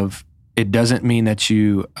forgive, it doesn't mean that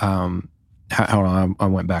you, hold on, I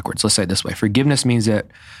went backwards. Let's say it this way. Forgiveness means that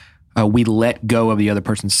we let go of the other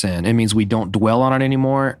person's sin. It means we don't dwell on it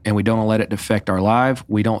anymore and we don't let it affect our life.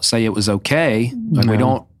 We don't say it was okay. Like we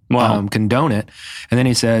don't condone it. And then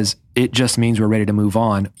he says, it just means we're ready to move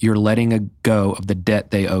on. You're letting go of the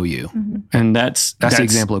debt they owe you. And that's the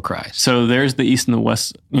example of Christ. So there's the east and the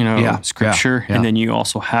west, scripture. And then you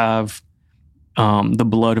also have the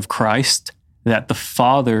blood of Christ that the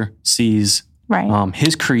Father sees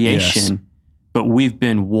his creation, but we've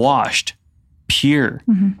been washed pure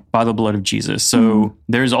by the blood of Jesus. So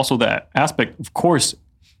there's also that aspect. Of course,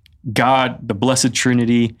 God, the blessed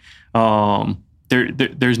Trinity,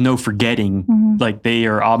 there's no forgetting. Like they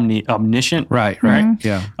are omniscient. Right.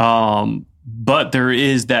 Yeah. But there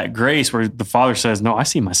is that grace where the Father says, no, I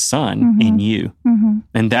see my Son in you.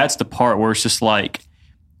 And that's the part where it's just like,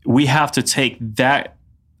 we have to take that.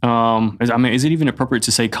 Is it even appropriate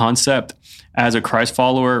to say concept as a Christ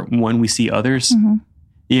follower when we see others?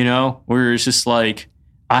 Where it's just like,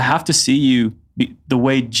 I have to see you the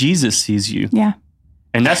way Jesus sees you. Yeah.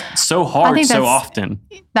 And that's so hard so often.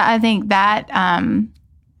 I think that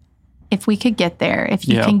if we could get there, if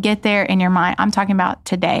you can get there in your mind, I'm talking about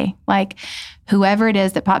today, like whoever it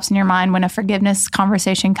is that pops in your mind when a forgiveness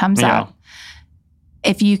conversation comes up,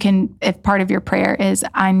 if part of your prayer is,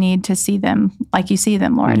 I need to see them like you see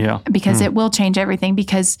them, Lord, because it will change everything.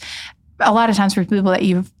 Because a lot of times for people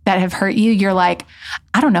that have hurt you, you're like,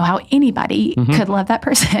 I don't know how anybody could love that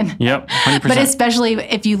person. Yep, 100%. But especially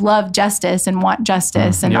if you love justice and want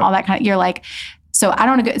justice and all that kind of, you're like, so I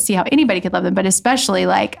don't want to see how anybody could love them, but especially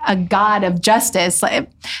like a God of justice.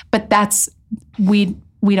 But that's, we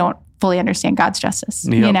don't fully understand God's justice,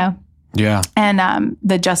 Yeah. And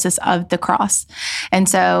the justice of the cross. And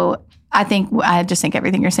so I just think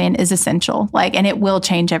everything you're saying is essential. Like, and it will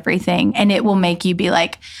change everything, and it will make you be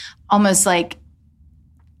like, almost like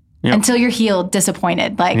until you're healed,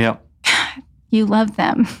 disappointed. Like you love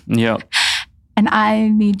them. And I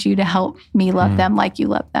need you to help me love them like you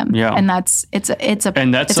love them. Yeah. And it's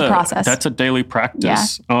a process. That's a daily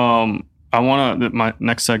practice. Yeah. My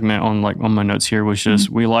next segment on my notes here was just,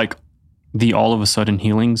 we like the all of a sudden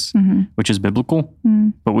healings, which is biblical,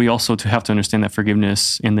 but we also have to understand that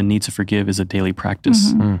forgiveness and the need to forgive is a daily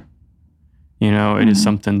practice. It is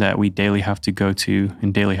something that we daily have to go to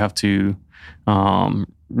and daily have to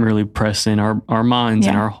really press in our minds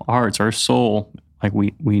and our hearts, our soul. Like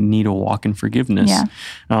we need to walk in forgiveness.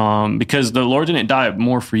 Because the Lord didn't die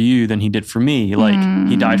more for you than he did for me. Like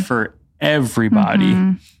he died for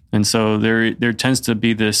everybody. And so there tends to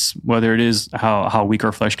be this, whether it is how weak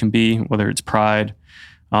our flesh can be, whether it's pride,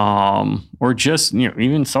 or just,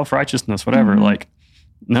 even self-righteousness, whatever. Like,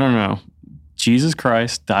 no. Jesus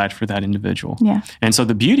Christ died for that individual. Yeah. And so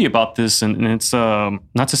the beauty about this, and it's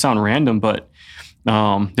not to sound random, but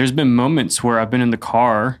there's been moments where I've been in the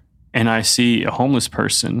car and I see a homeless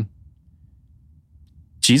person.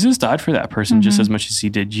 Jesus died for that person just as much as he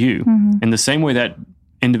did you. In the same way that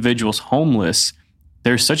individual's homeless,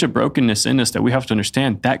 there's such a brokenness in us that we have to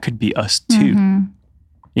understand that could be us too.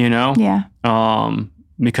 Yeah.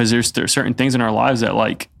 Because there's certain things in our lives that,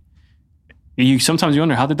 like, sometimes you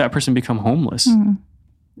wonder, how did that person become homeless?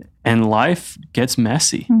 And life gets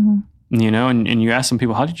messy, and you ask some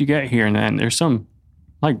people, how did you get here? And then there's some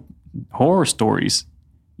like horror stories,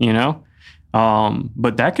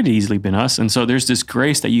 but that could easily been us. And so there's this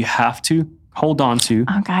grace that you have to hold on to.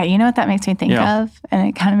 Oh God, you know what that makes me think of? And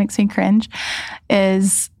it kind of makes me cringe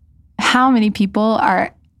is how many people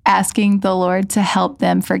are asking the Lord to help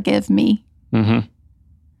them forgive me.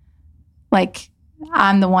 Like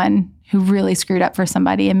I'm the one who really screwed up for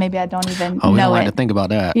somebody and maybe I don't even know we don't it. like to think about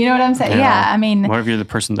that. You know what I'm saying? Yeah. I mean, what if you're the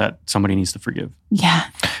person that somebody needs to forgive? Yeah.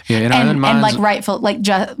 And like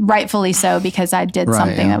rightfully so, because I did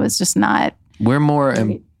something that was just not. We're more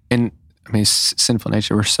sinful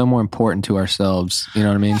nature. We're so more important to ourselves. You know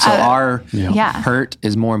what I mean? So our hurt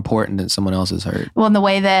is more important than someone else's hurt. Well, and the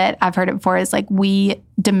way that I've heard it before is like we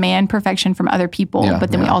demand perfection from other people,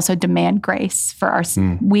 but then we also demand grace for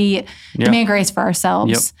we demand grace for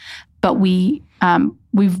ourselves, but we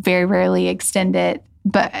very rarely extend it.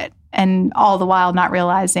 And all the while not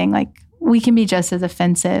realizing like we can be just as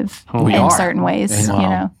offensive in certain ways,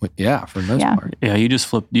 Yeah, for the most part. Yeah, you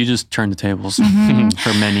just turn the tables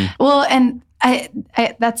for many. Well, and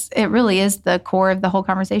it really is the core of the whole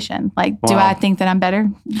conversation. Like, do I think that I'm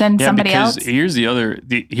better than somebody else? Here's the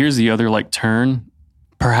other like turn.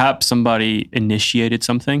 Perhaps somebody initiated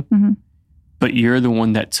something, but you're the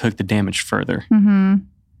one that took the damage further.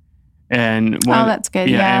 And that's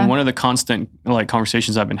good. Yeah. And one of the constant like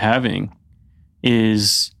conversations I've been having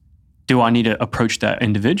is, do I need to approach that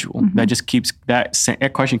individual? That just keeps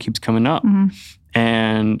that question keeps coming up.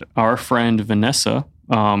 And our friend Vanessa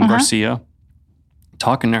Garcia,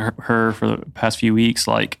 talking to her for the past few weeks,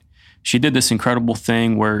 like she did this incredible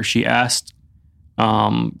thing where she asked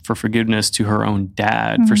for forgiveness to her own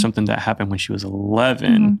dad for something that happened when she was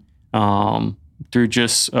 11, through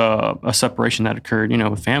just a separation that occurred,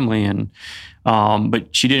 with family, and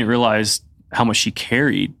but she didn't realize how much she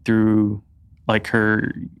carried through like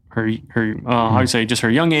her how do you say, just her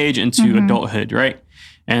young age into adulthood, right?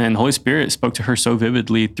 And the Holy Spirit spoke to her so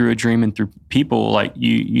vividly through a dream and through people, like,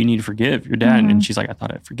 you need to forgive your dad. And she's like, I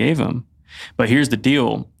thought I forgave him. But here's the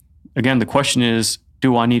deal. Again, the question is,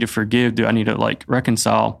 do I need to forgive? Do I need to like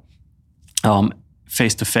reconcile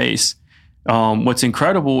face to face? What's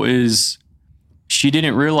incredible is she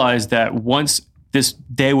didn't realize that once this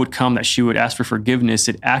day would come that she would ask for forgiveness,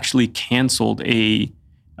 it actually canceled it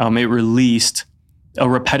released a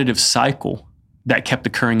repetitive cycle that kept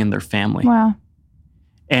occurring in their family. Wow.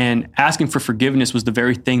 And asking for forgiveness was the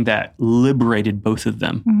very thing that liberated both of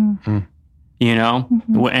them.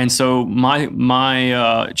 And so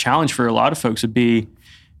my challenge for a lot of folks would be,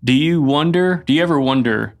 do you ever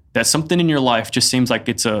wonder that something in your life just seems like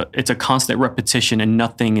it's a constant repetition and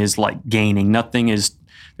nothing is like gaining, there's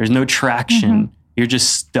no traction, you're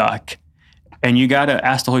just stuck. And you got to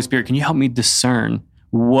ask the Holy Spirit, can you help me discern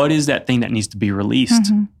what is that thing that needs to be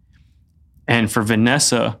released? And for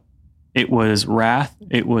Vanessa, it was wrath,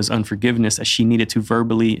 it was unforgiveness that she needed to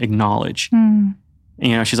verbally acknowledge.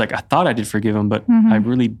 She's like, I thought I did forgive him, but I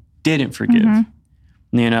really didn't forgive.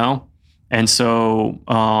 And so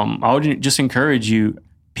I would just encourage you,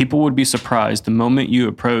 people would be surprised the moment you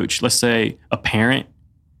approach, let's say, a parent,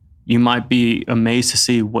 you might be amazed to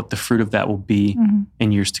see what the fruit of that will be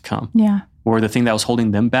in years to come. Yeah. Or the thing that was holding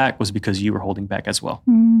them back was because you were holding back as well.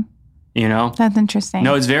 That's interesting.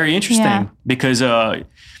 No, it's very interesting because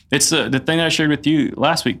it's the thing that I shared with you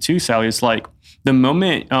last week too, Sally. It's like the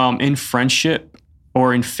moment in friendship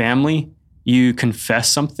or in family, you confess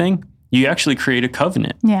something, you actually create a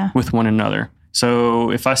covenant with one another. So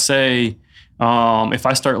if I say, if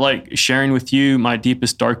I start like sharing with you my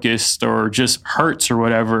deepest, darkest, or just hurts or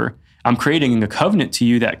whatever, I'm creating a covenant to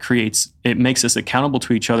you that makes us accountable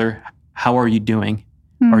to each other. How are you doing?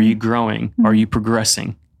 Are you growing? Are you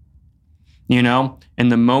progressing?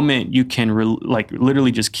 And the moment you can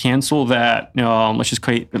literally just cancel that, let's just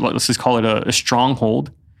call it a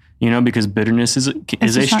stronghold, because bitterness is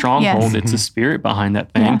a stronghold. Yes. It's a spirit behind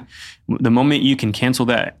that thing. Yeah. The moment you can cancel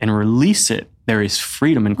that and release it, there is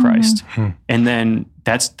freedom in Christ. Mm-hmm. And then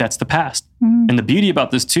that's the past. Mm-hmm. And the beauty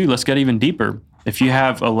about this too, let's get even deeper. If you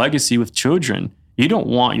have a legacy with children, you don't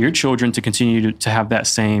want your children to continue to have that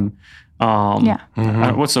same,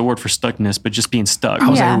 what's the word for stuckness, but just being stuck. I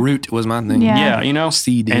was like, root was my thing. Yeah,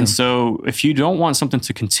 seed. And so if you don't want something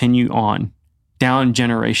to continue on down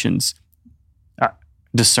generations,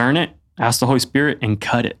 discern it, ask the Holy Spirit, and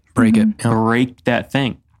cut it. Break it. Yeah. Break that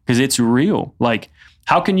thing. Because it's real. Like,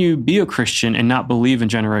 how can you be a Christian and not believe in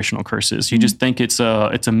generational curses? You just think it's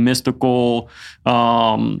a mystical,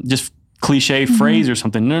 just cliche phrase or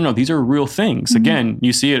something. No, these are real things. Again,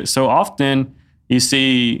 you see it so often. You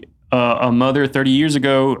see a mother 30 years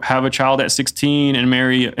ago have a child at 16 and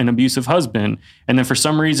marry an abusive husband. And then for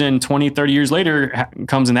some reason, 20, 30 years later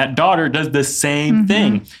comes and that daughter does the same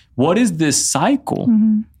thing. What is this cycle?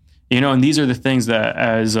 And these are the things that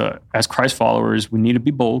as Christ followers, we need to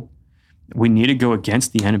be bold. We need to go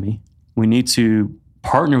against the enemy. We need to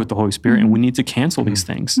partner with the Holy Spirit and we need to cancel these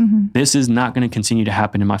things. This is not going to continue to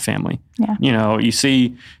happen in my family. Yeah. You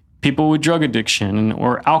see people with drug addiction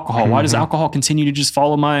or alcohol. Why does alcohol continue to just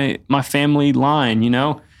follow my family line?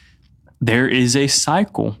 There is a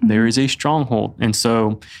cycle. There is a stronghold. And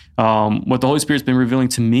so what the Holy Spirit's been revealing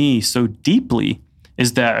to me so deeply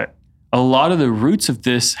is that a lot of the roots of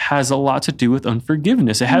this has a lot to do with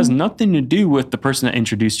unforgiveness. It has nothing to do with the person that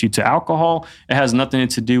introduced you to alcohol. It has nothing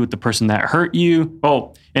to do with the person that hurt you.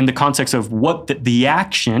 Oh, in the context of what the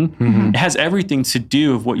action, it has everything to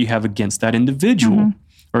do with what you have against that individual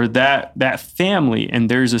or that family. And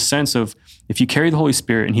there's a sense of, if you carry the Holy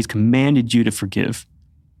Spirit and he's commanded you to forgive,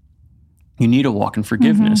 you need to walk in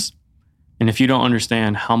forgiveness. And if you don't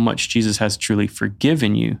understand how much Jesus has truly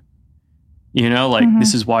forgiven you,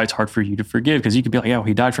 this is why it's hard for you to forgive, because you could be like,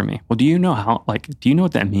 he died for me. Well, do you know do you know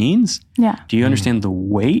what that means? Yeah. Do you understand the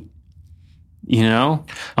weight?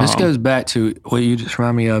 This goes back to what you just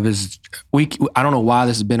remind me of is I don't know why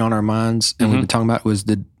this has been on our minds and we've been talking about was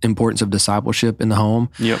the importance of discipleship in the home.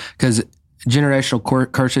 Yep. Because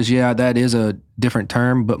generational curses, that is a different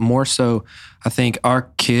term, but more so, I think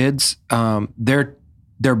our kids, their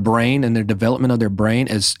brain and their development of their brain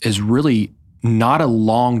is really not a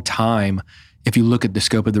long time if you look at the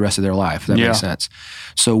scope of the rest of their life, if that makes sense.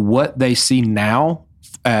 So what they see now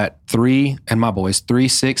at 3, and my boys, 3,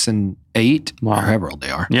 6, and 8, or however old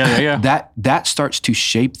they are, that starts to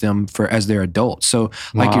shape them as they're adults. So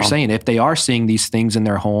like you're saying, if they are seeing these things in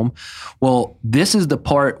their home, well, this is the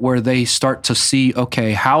part where they start to see,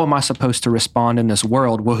 okay, how am I supposed to respond in this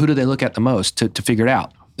world? Well, who do they look at the most to figure it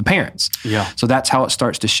out? The parents. Yeah. So that's how it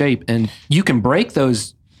starts to shape. And you can break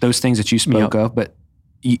those things that you spoke of, but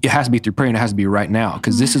it has to be through prayer and it has to be right now,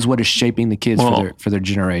 because this is what is shaping the kids for their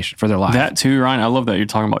generation, for their life. That too, Ryan, I love that you're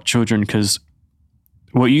talking about children, because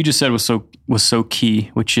what you just said was so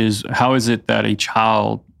key, which is, how is it that a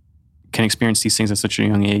child can experience these things at such a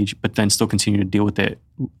young age, but then still continue to deal with it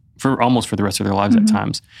for the rest of their lives at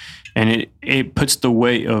times. And it puts the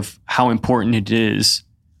weight of how important it is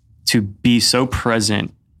to be so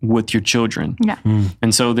present with your children. Yeah.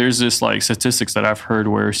 And so there's this statistics that I've heard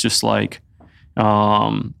where it's just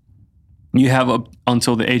you have up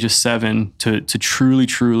until the age of 7 to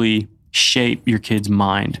truly shape your kid's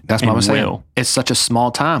mind. That's what I was saying. It's such a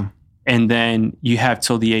small time. And then you have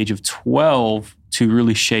till the age of 12 to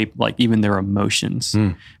really shape even their emotions.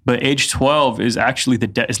 But age 12 is actually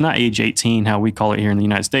it's not age 18, how we call it here in the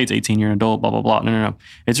United States, 18, you're an adult, blah, blah, blah. No.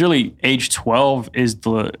 It's really age 12 is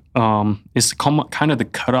is kind of the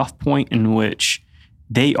cutoff point in which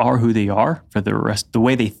they are who they are for the rest, the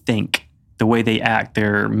way they think, the way they act,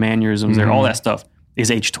 their mannerisms, their all that stuff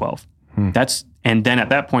is age 12. And then at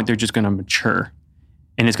that point, they're just going to mature.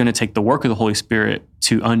 And it's going to take the work of the Holy Spirit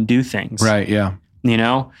to undo things. Right, yeah.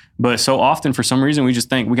 But so often for some reason we just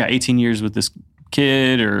think we got 18 years with this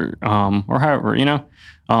kid or however, or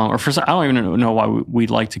I don't even know why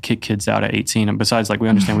we'd like to kick kids out at 18. And besides, we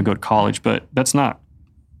understand we go to college, but that's not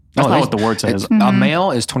what the word says. A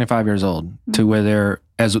male is 25 years old to where they're,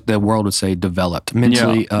 as the world would say, developed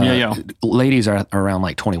mentally. Ladies are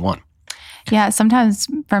around 21. Yeah, sometimes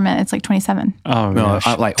for men it's 27. Oh, no, or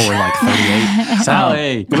 38.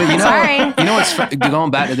 Sally. Sorry. You know what's going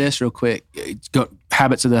back to this real quick?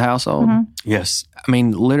 Habits of the household. Yes. I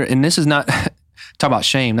mean, literally, and this is not talk about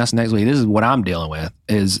shame. That's next week. This is what I'm dealing with.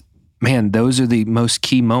 Is those are the most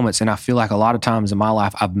key moments, and I feel like a lot of times in my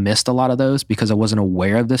life I've missed a lot of those because I wasn't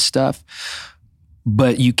aware of this stuff.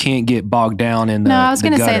 but you can't get bogged down in the No, I was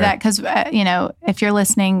going to say gutter. that because, if you're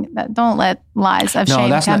listening, don't let lies of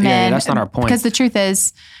shame come in. That's not our point. Because the truth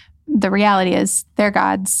is, the reality is they're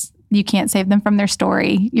God's. You can't save them from their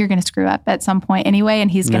story. You're going to screw up at some point anyway, and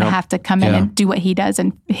he's going to have to come in and do what he does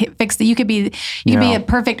and fix it. You could be a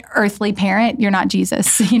perfect earthly parent. You're not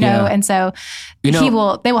Jesus, and so they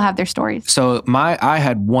will have their stories. So I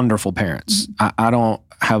had wonderful parents. I don't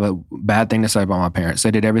have a bad thing to say about my parents.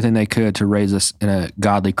 They did everything they could to raise us in a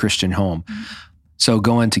godly Christian home. So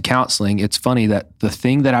going to counseling, it's funny that the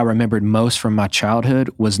thing that I remembered most from my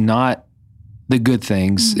childhood was not the good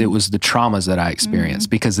things. It was the traumas that I experienced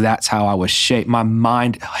because that's how I was shaped. My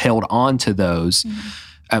mind held on to those.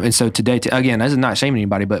 And so today, again, this is not shaming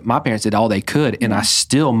anybody, but my parents did all they could. And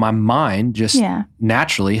my mind just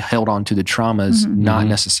naturally held on to the traumas, not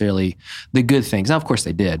necessarily the good things. Now, of course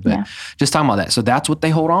they did, but just talking about that. So that's what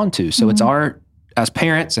they hold on to. So it's as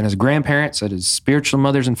parents and as grandparents, and as spiritual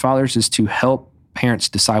mothers and fathers, is to help parents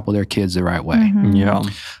disciple their kids the right way. Yeah.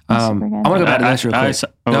 I'm going to go back to this real quick.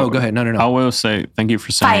 No, go ahead. No. I will say thank you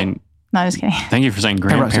for saying... No, I was kidding. Thank you for saying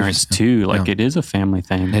grandparents too. Like it is a family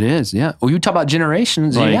thing. It is, yeah. Well, you talk about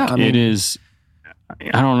generations. It is...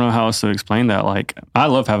 I don't know how else to explain that. Like, I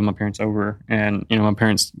love having my parents over, and, my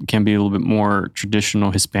parents can be a little bit more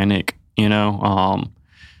traditional Hispanic,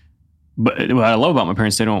 but what I love about my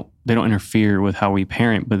parents, they don't interfere with how we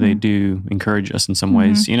parent, but they do encourage us in some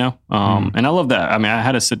ways, And I love that. I mean, I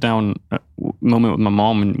had a sit down moment with my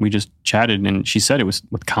mom, and we just chatted, and she said it was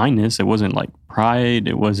with kindness. It wasn't like pride.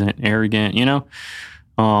 It wasn't arrogant,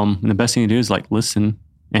 And the best thing to do is like listen,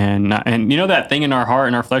 and that thing in our heart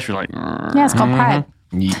and our flesh, we're like, it's called pride.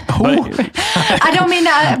 I don't mean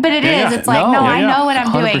that, but it is. It's like, I know what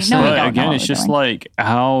I'm doing. No, but again, it's just like,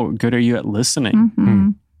 how good are you at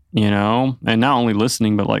listening? And not only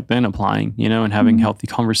listening, but like then applying, and having healthy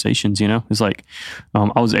conversations, It's like,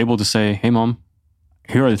 I was able to say, hey, Mom,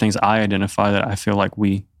 here are the things I identify that I feel like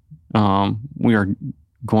we are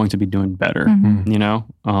going to be doing better,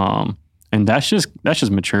 and that's just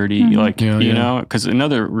maturity, because in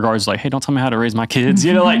other regards, like, hey, don't tell me how to raise my kids,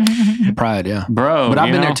 like pride, bro. But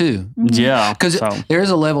I've been there too, because So there is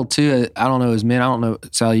a level too. I don't know as men. I don't know,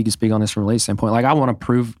 Sally. You can speak on this from a lady standpoint. Like, I want to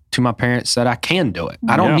prove to my parents that I can do it.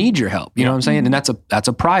 I don't need your help. You know what I'm saying? And that's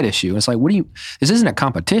a pride issue. And it's like, this isn't a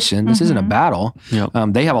competition. This isn't a battle.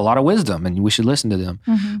 They have a lot of wisdom, and we should listen to them.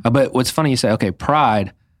 But what's funny, you say, okay,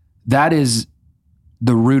 pride. That is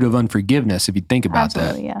the root of unforgiveness, if you think about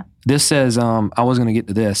that. Yeah. This says, I was going to get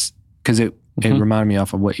to this because it reminded me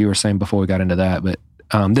off of what you were saying before we got into that. But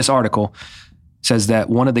this article says that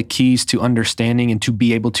one of the keys to understanding and to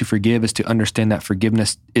be able to forgive is to understand that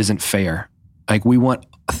forgiveness isn't fair. Like, we want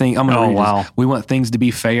things, we want things to be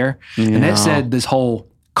fair. And it said this whole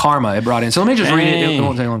karma it brought in. So let me just read it. It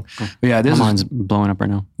won't take long. But yeah, my mind's blowing up right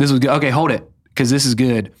now. This was good. Okay, hold it, because this is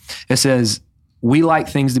good. It says, we like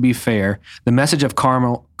things to be fair. The message of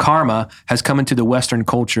karma has come into the Western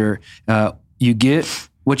culture. You get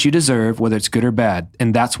what you deserve, whether it's good or bad.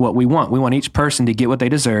 And that's what we want. We want each person to get what they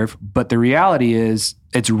deserve. But the reality is,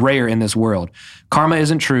 it's rare in this world. Karma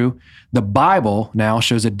isn't true. The Bible now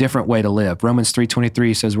shows a different way to live. Romans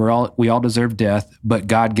 3:23 says we all deserve death, but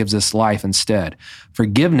God gives us life instead.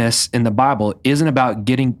 Forgiveness in the Bible isn't about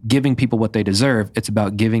giving people what they deserve. It's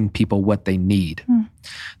about giving people what they need.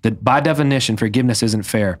 That by definition, forgiveness isn't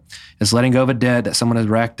fair. It's letting go of a debt that someone has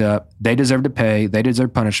racked up. They deserve to pay. They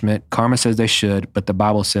deserve punishment. Karma says they should, but the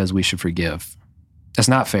Bible says we should forgive. It's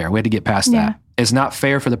not fair. We had to get past that. It's not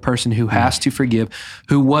fair for the person who has to forgive,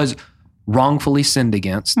 who was wrongfully sinned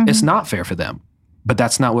against. It's not fair for them. But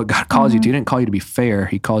that's not what God calls you to. He didn't call you to be fair.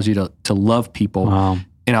 He calls you to love people. Wow.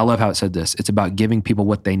 And I love how it said this. It's about giving people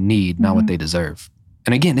what they need, not what they deserve.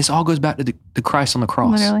 And again, this all goes back to the Christ on the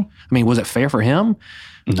cross. Literally. I mean, was it fair for him?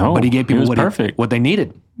 No. But he gave people what they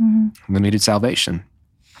needed. They needed salvation.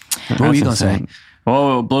 What were you going to say?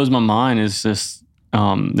 Well, what blows my mind is this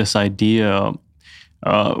idea.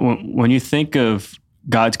 When you think of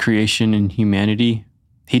God's creation and humanity,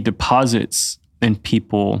 he deposits in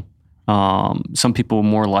people, some people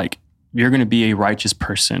more like, you're going to be a righteous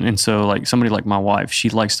person. And so like somebody like my wife, she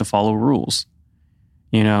likes to follow rules,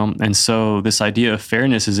 And so this idea of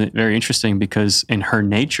fairness is very interesting because in her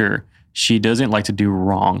nature, she doesn't like to do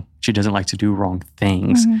wrong. She doesn't like to do wrong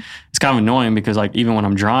things. It's kind of annoying because like even when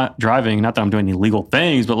I'm driving, not that I'm doing illegal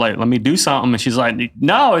things, but like, let me do something. And she's like,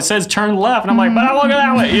 no, it says turn left. And I'm like, but I won't go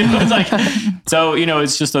that way. It's like, so,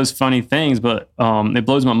 it's just those funny things, but it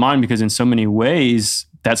blows my mind because in so many ways,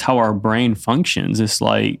 that's how our brain functions. It's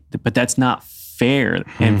like, but that's not fair.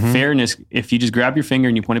 And fairness, if you just grab your finger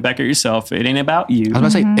and you point it back at yourself, it ain't about you. I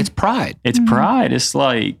was about to say, it's pride. It's pride. It's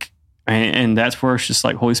like, And that's where it's just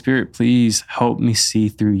like, Holy Spirit, please help me see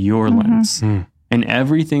through your lens. And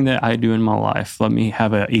everything that I do in my life, let me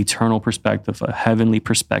have an eternal perspective, a heavenly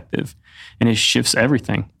perspective. And it shifts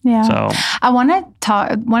everything. Yeah. So I want to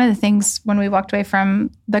talk, one of the things when we walked away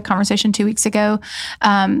from the conversation 2 weeks ago,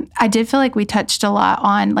 I did feel like we touched a lot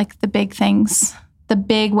on like the big things, the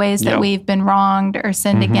big ways that we've been wronged or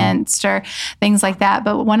sinned against or things like that.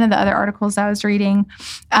 But one of the other articles I was reading,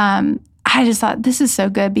 I just thought this is so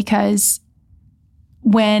good because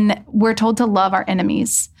when we're told to love our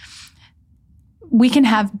enemies, we can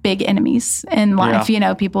have big enemies in life,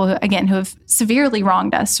 people who, again, who have severely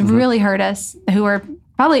wronged us, really hurt us, who are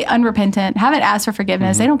probably unrepentant, haven't asked for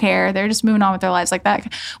forgiveness. They don't care. They're just moving on with their lives like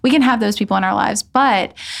that. We can have those people in our lives.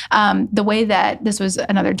 But the way that this was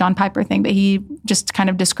another John Piper thing, but he just kind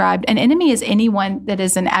of described an enemy is anyone that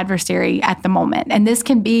is an adversary at the moment. And this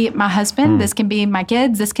can be my husband. This can be my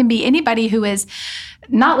kids. This can be anybody who is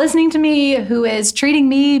not listening to me, who is treating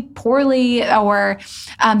me poorly, or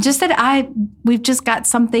just that we've just got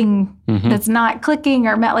something that's not clicking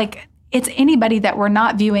or like it's anybody that we're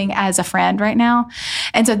not viewing as a friend right now.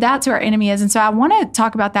 And so that's who our enemy is. And so I want to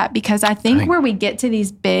talk about that because I think where we get to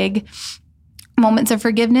these big moments of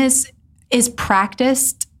forgiveness is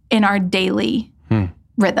practiced in our daily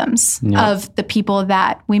rhythms of the people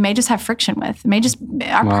that we may just have friction with.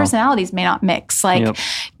 Our personalities may not mix. Like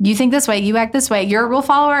you think this way, you act this way. You're a rule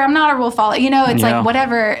follower. I'm not a rule follower. It's like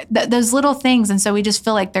whatever, those little things. And so we just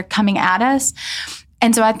feel like they're coming at us.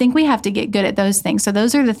 And so I think we have to get good at those things. So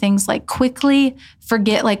those are the things like quickly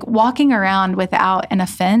forget, like walking around without an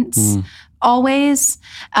offense always,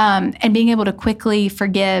 and being able to quickly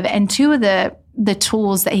forgive. And two of the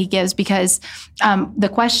tools that he gives, because the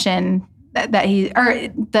question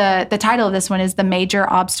the title of this one is The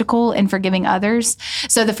Major Obstacle in Forgiving Others.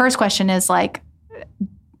 So the first question is like,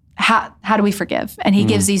 how do we forgive? And he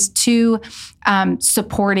gives these two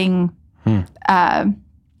supporting,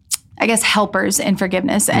 helpers in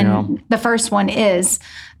forgiveness. And the first one is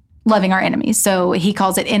loving our enemies. So he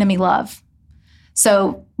calls it enemy love.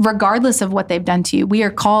 So regardless of what they've done to you, we are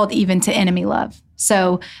called even to enemy love.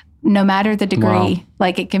 So no matter the degree,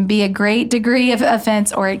 like it can be a great degree of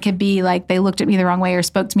offense, or it could be like they looked at me the wrong way or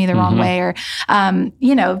spoke to me the wrong way, or, just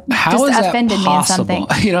offended me in something.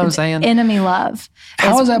 You know what I'm saying? Enemy love.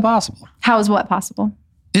 How is that possible? How is what possible?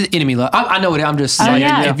 Enemy love. I know what I'm just saying.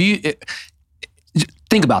 If you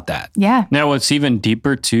think about that. Yeah. Now, what's even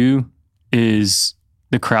deeper too is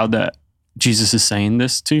the crowd that Jesus is saying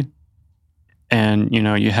this to. And,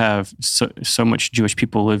 you have so much Jewish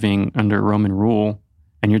people living under Roman rule.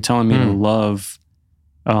 And you're telling me to love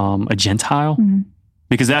a Gentile?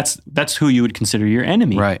 Because that's who you would consider your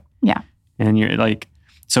enemy. Right. Yeah. And you're like,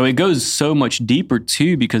 so it goes so much deeper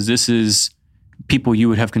too, because this is people you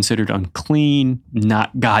would have considered unclean,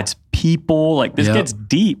 not God's people. Like this gets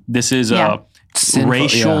deep. This is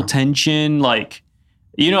racial tension. Like,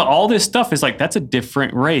 all this stuff is like, that's a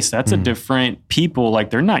different race. That's a different people.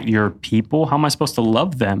 Like they're not your people. How am I supposed to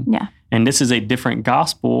love them? Yeah. And this is a different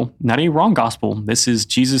gospel, not a wrong gospel. This is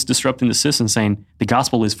Jesus disrupting the system, saying the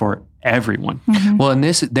gospel is for everyone. Well, and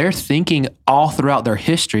they're thinking all throughout their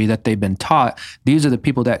history that they've been taught. These are the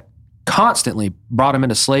people that constantly brought them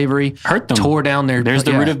into slavery, hurt them, tore down there's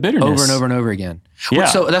the root of bitterness over and over and over again. Yeah.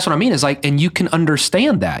 So that's what I mean is like, and you can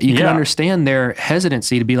understand that. You can understand their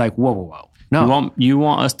hesitancy to be like, whoa. No. You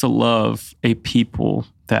want us to love a people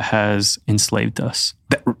that has enslaved us.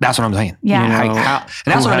 That's what I'm saying. Yeah. And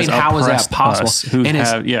that's what I mean. How is that possible? Who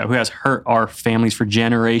has hurt our families for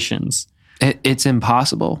generations. It's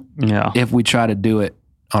impossible. Yeah. If we try to do it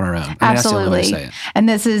on our own. I mean, Absolutely. that's the only way to say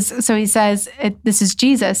it. And so he says, this is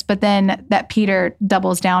Jesus, but then that Peter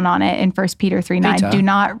doubles down on it in 1 Peter 3:9. Do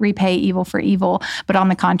not repay evil for evil, but on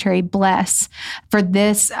the contrary, bless. For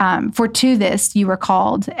to this you were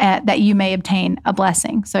called, that you may obtain a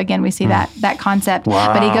blessing. So again, we see that concept.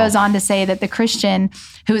 Wow. But he goes on to say that the Christian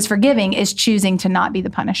who is forgiving is choosing to not be the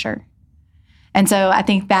punisher. And so I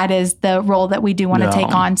think that is the role that we do want to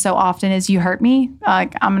take on so often is you hurt me. I'm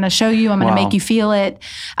going to show you. I'm going to make you feel it.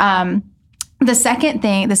 The second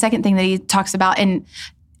thing that he talks about in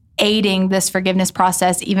aiding this forgiveness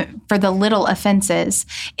process, even for the little offenses,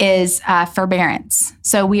 is forbearance.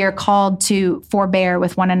 So we are called to forbear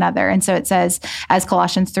with one another. And so it says, as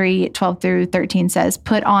Colossians 3:12-13 says,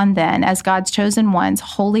 put on then, as God's chosen ones,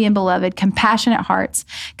 holy and beloved, compassionate hearts,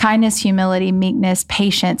 kindness, humility, meekness,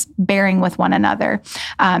 patience, bearing with one another.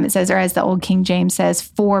 It says, or as the old King James says,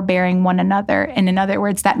 forbearing one another. And in other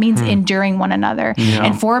words, that means enduring one another. Yeah.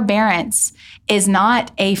 And forbearance is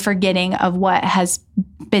not a forgetting of what has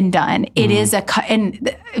been done. It is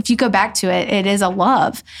and if you go back to it, it is a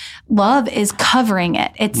love. Love is covering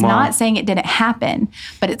it. It's not saying it didn't happen,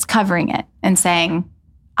 but it's covering it and saying,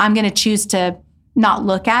 I'm going to choose to not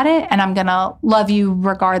look at it, and I'm going to love you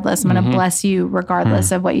regardless. I'm going to bless you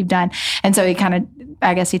regardless of what you've done. And so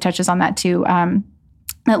I guess he touches on that too.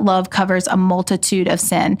 That love covers a multitude of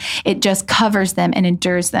sin. It just covers them and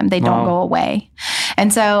endures them. They don't go away.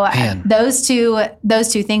 And so those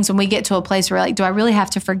two things, when we get to a place where like, do I really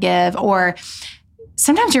have to forgive? Or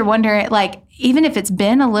sometimes you're wondering, like, even if it's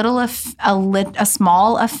been a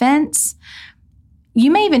small offense,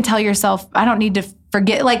 you may even tell yourself, I don't need to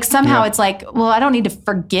forget. Like somehow it's like, well, I don't need to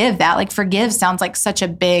forgive that. Like forgive sounds like such a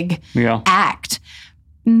big act.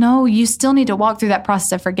 No, you still need to walk through that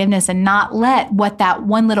process of forgiveness and not let what that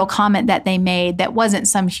one little comment that they made that wasn't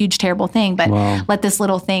some huge, terrible thing, but let this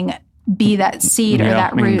little thing be that seed or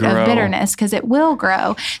that root of bitterness, because it will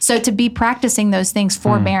grow. So to be practicing those things,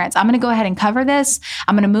 forbearance. I'm going to go ahead and cover this.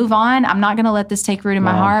 I'm going to move on. I'm not going to let this take root in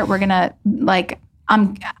my heart. We're going to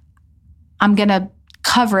I'm going to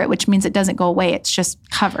cover it, which means it doesn't go away. It's just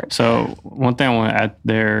covered. So one thing I want to add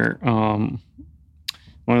there,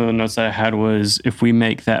 one of the notes that I had was if we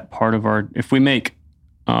make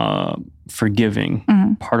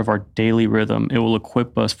forgiving part of our daily rhythm, it will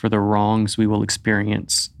equip us for the wrongs we will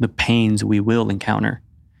experience, the pains we will encounter,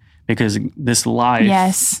 because this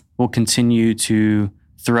life will continue to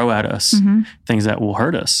throw at us things that will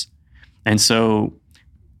hurt us. And so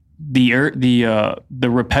the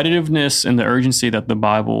repetitiveness and the urgency that the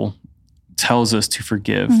Bible tells us to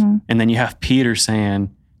forgive, and then you have Peter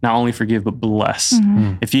saying, not only forgive, but bless.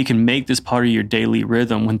 If you can make this part of your daily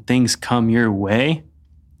rhythm, when things come your way,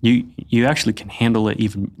 you actually can handle it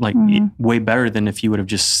even way better than if you would have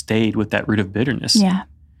just stayed with that root of bitterness. Yeah.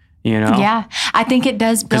 You know? Yeah. I think it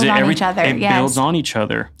does build on each other. It builds on each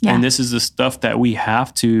other. Yeah. And this is the stuff that we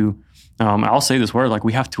have to, I'll say this word, like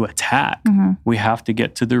we have to attack. We have to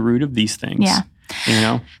get to the root of these things. Yeah. You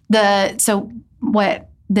know? So what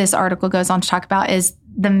this article goes on to talk about is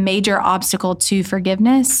the major obstacle to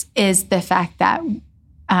forgiveness is the fact that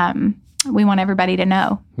we want everybody to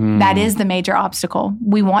know. That is the major obstacle.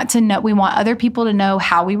 We want to know. We want other people to know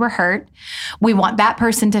how we were hurt. We want that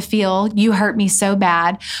person to feel, you hurt me so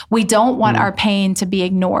bad. We don't want our pain to be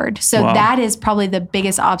ignored. So that is probably the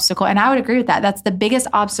biggest obstacle. And I would agree with that. That's the biggest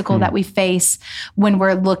obstacle that we face when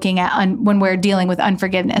we're looking at, when we're dealing with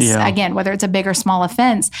unforgiveness. Yeah. Again, whether it's a big or small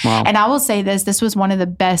offense. Wow. And I will say this was one of the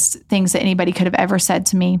best things that anybody could have ever said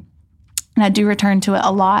to me. And I do return to it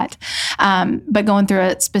a lot, but going through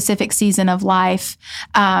a specific season of life,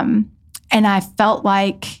 and I felt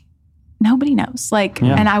like nobody knows,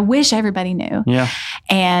 and I wish everybody knew. Yeah.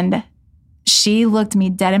 And she looked me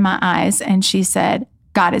dead in my eyes and she said,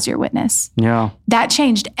 God is your witness. Yeah. That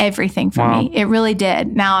changed everything for me. It really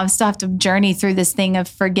did. Now I still have to journey through this thing of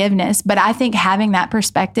forgiveness, but I think having that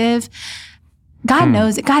perspective, God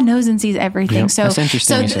knows it. God knows and sees everything. Yep. So, that's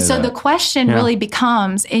interesting. So the question really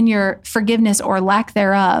becomes, in your forgiveness or lack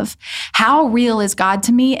thereof, how real is God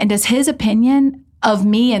to me? And does his opinion of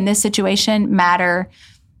me in this situation matter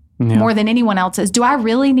more than anyone else's? Do I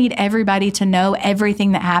really need everybody to know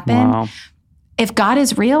everything that happened? Wow. If God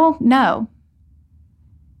is real, no.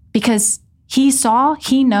 Because he saw,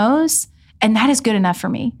 he knows, and that is good enough for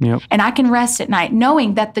me. Yep. And I can rest at night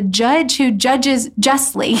knowing that the judge who judges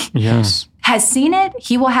justly has seen it.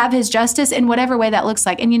 He will have his justice in whatever way that looks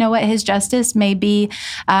like. And you know what? His justice may be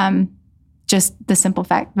just the simple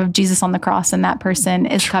fact of Jesus on the cross, and that person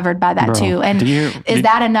is covered by that too. And is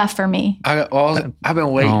that enough for me? I've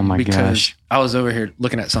been waiting because I was over here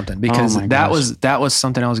looking at something, because that was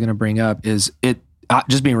something I was going to bring up. Is it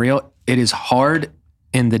just being real? It is hard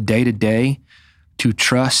in the day-to-day to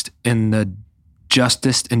trust in the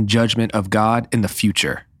justice and judgment of God in the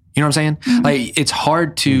future. You know what I'm saying? Mm-hmm. Like it's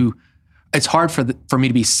hard for me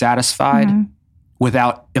to be satisfied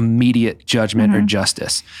without immediate judgment or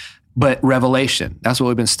justice. But revelation, that's what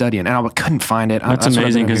we've been studying. And I couldn't find it. That's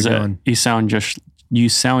amazing, because you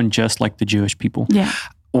sound just like the Jewish people. Yeah.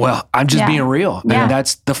 Well, I'm just being real. Yeah. And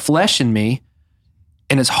that's the flesh in me.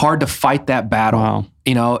 And it's hard to fight that battle,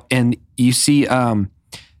 you know, and you see,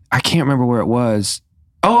 I can't remember where it was.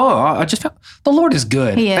 I just found the Lord is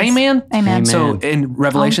good. He is. Amen. Amen. So in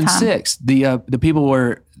Revelation 6, the people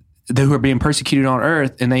who were being persecuted on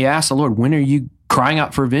earth, and they asked the Lord, when are you crying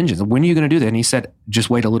out for vengeance? When are you going to do that? And he said, just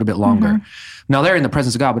wait a little bit longer. Now they're in the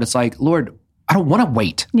presence of God, but it's like, Lord, I don't want to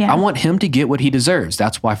wait. Yeah. I want him to get what he deserves.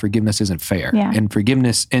 That's why forgiveness isn't fair. Yeah. And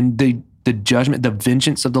forgiveness and the judgment, the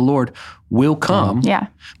vengeance of the Lord will come. Yeah.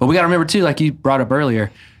 But we got to remember too, like you brought up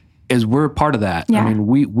earlier, is we're part of that. Yeah. I mean,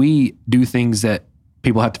 we do things that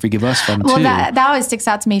people have to forgive us from well, too. That always sticks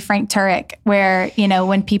out to me, Frank Turek, where,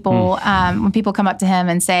 when people come up to him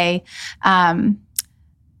and say, well,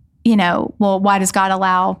 why does God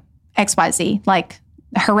allow XYZ? Like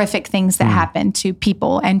horrific things that happen to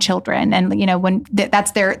people and children. And, when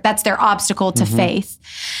that's their obstacle to faith.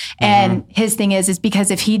 And his thing is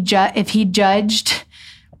because if he judged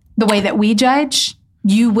the way that we judge,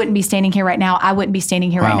 you wouldn't be standing here right now. I wouldn't be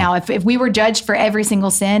standing here right now. If we were judged for every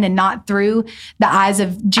single sin and not through the eyes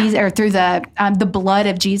of Jesus or through the blood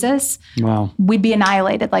of Jesus, we'd be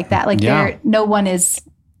annihilated like that. Like no one is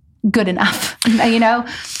good enough,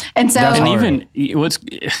 And so, and even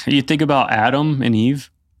you think about Adam and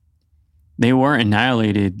Eve, they weren't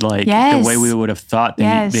annihilated like the way we would have thought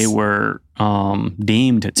they were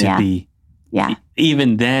deemed to be. Yeah.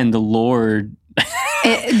 Even then, the Lord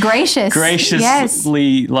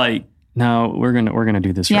graciously like, no, we're gonna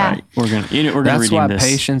do this right. We're gonna That's redeem why this.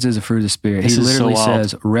 patience is a fruit of the Spirit. He literally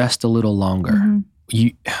says, "Rest a little longer."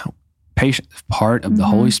 Patience is part of the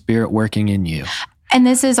Holy Spirit working in you. And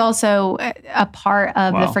this is also a part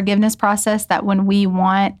of the forgiveness process, that when we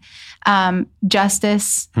want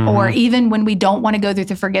justice, or even when we don't want to go through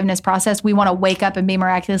the forgiveness process, we want to wake up and be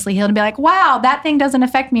miraculously healed and be like, wow, that thing doesn't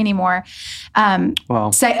affect me anymore. 1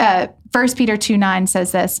 Peter 2:9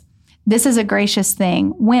 says this: "This is a gracious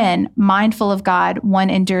thing when, mindful of God, one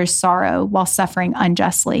endures sorrow while suffering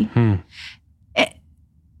unjustly."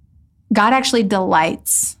 God actually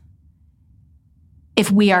delights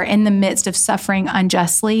if we are in the midst of suffering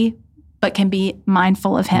unjustly, but can be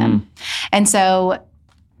mindful of Him. And so,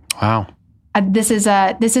 this is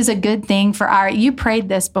a good thing for you prayed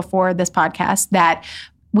this before this podcast, that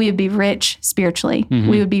we would be rich spiritually.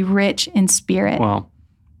 We would be rich in spirit. Wow.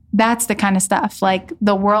 That's the kind of stuff. Like,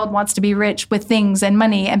 the world wants to be rich with things and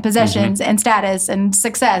money and possessions and status and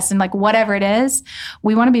success and like whatever it is.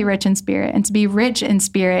 We want to be rich in spirit. And to be rich in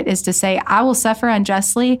spirit is to say, I will suffer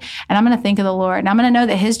unjustly and I'm going to think of the Lord. And I'm going to know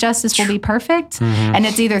that His justice will be perfect. And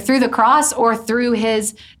it's either through the cross or through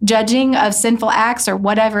His judging of sinful acts or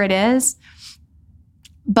whatever it is.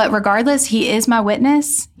 But regardless, He is my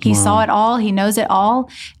witness. He saw it all. He knows it all.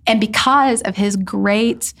 And because of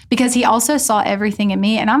because He also saw everything in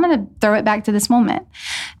me. And I'm going to throw it back to this moment.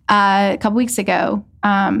 A couple weeks ago,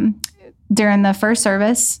 during the first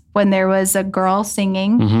service, when there was a girl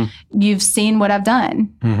singing, "You've seen what I've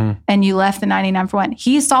done," and you left the 99 for one.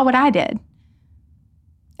 He saw what I did.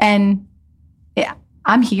 And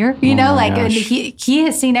I'm here, he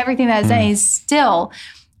has seen everything that I've done. He's still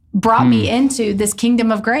brought me into this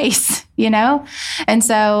kingdom of grace, And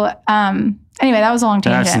so, anyway, that was a long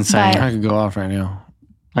tangent. That's insane. I could go off right now.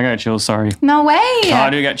 I got chills, sorry. No way. Oh,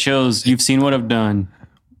 dude, I got chills. You've seen what I've done,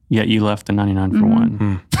 yet you left the 99 for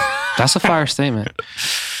one. That's a fire statement.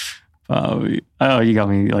 You got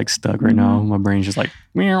me like stuck right now. My brain's just like,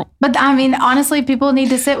 meow. But I mean, honestly, people need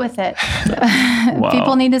to sit with it.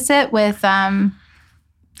 People need to sit with, how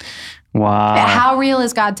real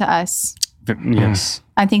is God to us? Yes.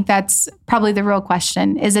 I think that's probably the real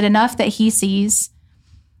question. Is it enough that He sees?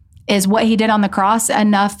 Is what He did on the cross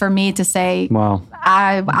enough for me to say, wow,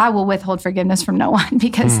 I will withhold forgiveness from no one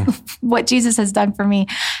because what Jesus has done for me,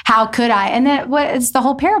 how could I? And then it's the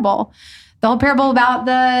whole parable. The whole parable about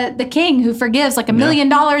the king who forgives like $1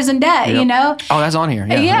 million in debt, Oh, that's on here.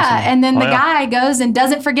 Yeah. And then the guy goes and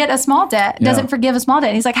doesn't forget a small debt, doesn't forgive a small debt.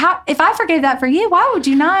 And he's like, if I forgave that for you, why would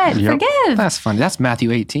you not forgive? That's funny. That's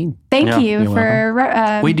Matthew 18. Thank you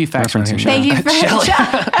for... we do fact referencing. Thank you for...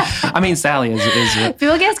 I mean, Sally is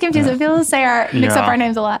people get confused. People mix up our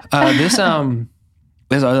names a lot. This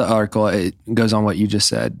other article, it goes on what you just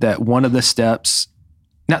said, that one of the steps...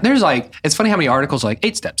 Now, there's it's funny how many articles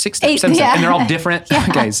 8 steps, 6 steps, 7 steps, and they're all different.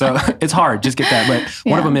 Okay, so it's hard. Just get that. But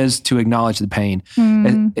one of them is to acknowledge the pain.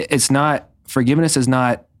 It's not, forgiveness is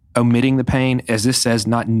not omitting the pain, as this says,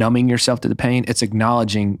 not numbing yourself to the pain. It's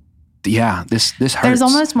acknowledging, this hurts. There's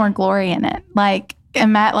almost more glory in it.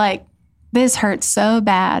 This hurts so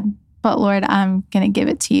bad, but Lord, I'm going to give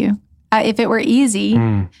it to you. If it were easy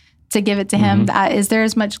to give it to Him, is there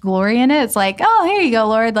as much glory in it? It's like, oh, here you go,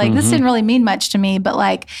 Lord. This didn't really mean much to me,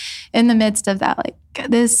 but in the midst of that,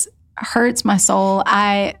 this hurts my soul.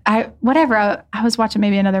 I was watching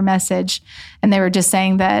maybe another message and they were just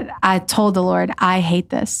saying that I told the Lord, I hate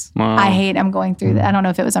this. Wow. I'm going through that. I don't know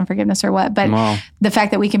if it was unforgiveness or what, but the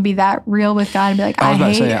fact that we can be that real with God and be like, I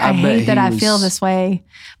hate that I feel this way,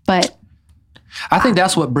 but I think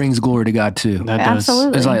that's what brings glory to God too.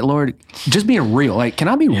 Absolutely. It's Lord, just being real. Can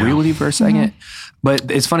I be real with you for a second? But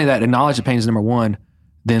it's funny that acknowledge the pain is number 1,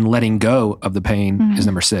 then letting go of the pain is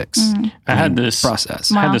number 6. I had this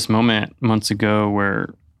process. I had this moment months ago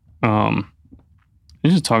where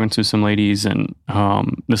just talking to some ladies, and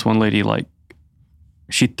this one lady, like,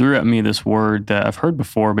 she threw at me this word that I've heard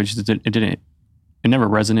before, but it never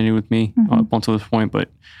resonated with me up until this point. But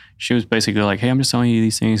she was basically like, "Hey, I'm just telling you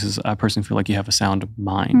these things because I personally feel like you have a sound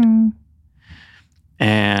mind."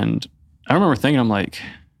 And I remember thinking, I'm like,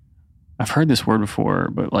 I've heard this word before,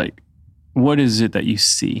 but like, what is it that you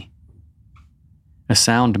see? A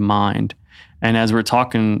sound mind. And as we're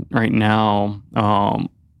talking right now,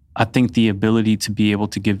 I think the ability to be able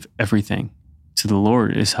to give everything to the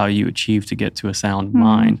Lord is how you achieve to get to a sound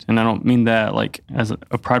mind. And I don't mean that like as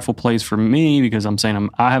a prideful place for me, because I'm saying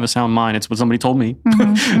I have a sound mind. It's what somebody told me,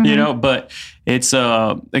 you know, but it's,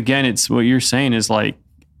 again, it's what you're saying is like,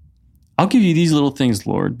 I'll give you these little things,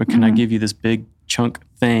 Lord, but can I give you this big chunk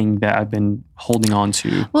thing that I've been holding on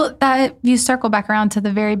to? Well, that you circle back around to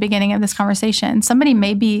the very beginning of this conversation. Somebody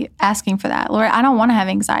may be asking for that. Lord, I don't want to have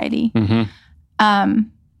anxiety.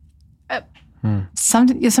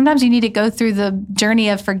 Sometimes you need to go through the journey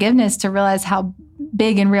of forgiveness to realize how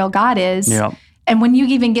big and real God is. Yeah. And when you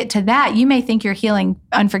even get to that, you may think you're healing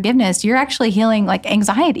unforgiveness. You're actually healing like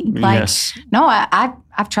anxiety. Like, no,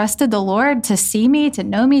 I've trusted the Lord to see me, to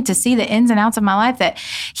know me, to see the ins and outs of my life, that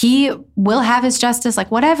he will have his justice,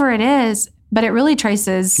 like whatever it is. But it really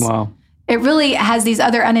traces. Wow. It really has these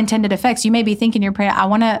other unintended effects. You may be thinking your prayer, I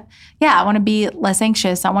want to be less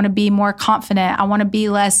anxious. I want to be more confident. I want to be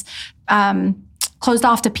less closed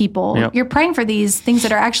off to people. Yep. You're praying for these things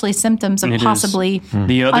that are actually symptoms of possibly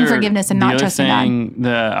unforgiveness and not trusting God. The other thing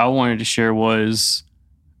that I wanted to share was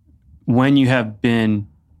when you have been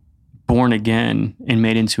born again and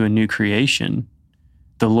made into a new creation,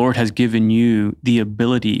 the Lord has given you the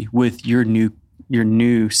ability with your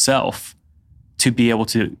new self to be able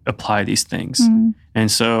to apply these things.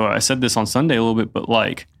 And so I said this on Sunday a little bit, but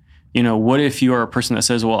like, you know, what if you are a person that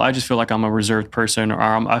says, well, I just feel like I'm a reserved person, or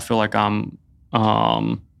I feel like I'm,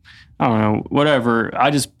 I don't know, whatever. I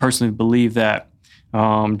just personally believe that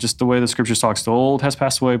just the way the scriptures talks, the old has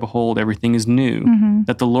passed away, behold, everything is new.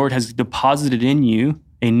 That the Lord has deposited in you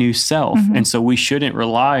a new self. And so we shouldn't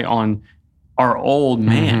rely on our old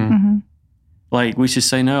man. Like we should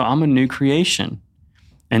say, no, I'm a new creation.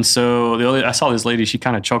 And so I saw this lady, she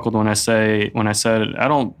kind of chuckled when I said, I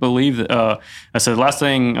don't believe that, I said, last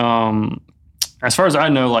thing, as far as I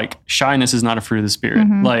know, like shyness is not a fruit of the spirit.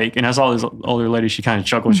 Like, and I saw this older lady, she kind of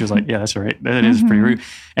chuckled. She was like, yeah, that's right. That is pretty rude.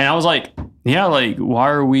 And I was like, yeah, like, why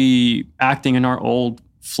are we acting in our old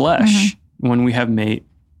flesh when we've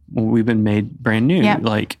been made brand new? Yeah.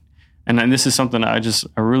 Like, and then this is something I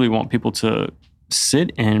really want people to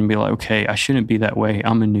sit in and be like, okay, I shouldn't be that way.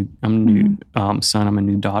 I'm a new son. I'm a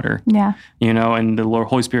new daughter. Yeah. You know, and the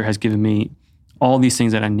Holy Spirit has given me all these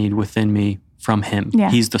things that I need within me from him. Yeah.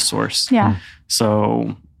 He's the source. Yeah.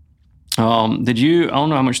 So, I don't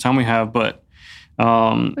know how much time we have, but we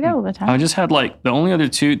got a little bit of time. I just had like the only other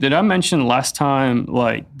two. Did I mention last time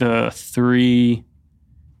like the 3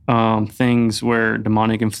 things where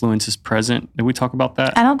demonic influence is present? Did we talk about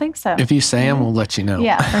that? I don't think so. If you say them, we'll let you know.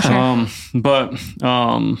 Yeah, for sure. But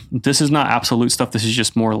this is not absolute stuff. This is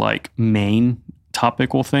just more like main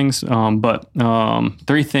topical things. But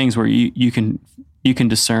 3 things where you can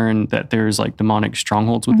discern that there's like demonic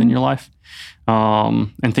strongholds within your life,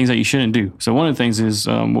 and things that you shouldn't do. So one of the things is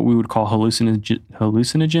what we would call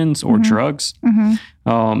hallucinogens or drugs.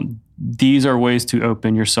 These are ways to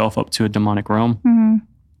open yourself up to a demonic realm.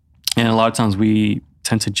 And a lot of times we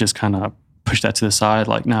tend to just kind of push that to the side,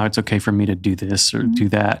 like, no, it's okay for me to do this or do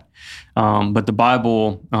that. But the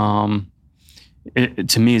Bible,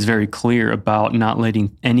 to me, is very clear about not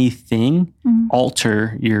letting anything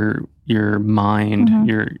alter your mind,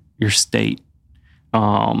 your state,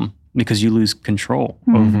 because you lose control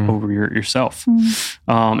over yourself.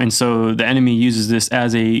 And so the enemy uses this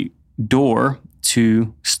as a door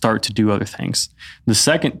to start to do other things. The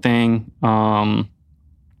second thing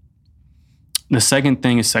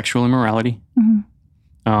is sexual immorality.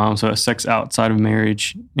 So sex outside of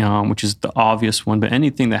marriage, which is the obvious one, but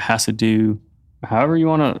anything that has to do, however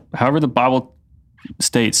the Bible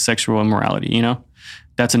states sexual immorality,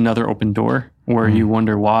 that's another open door where you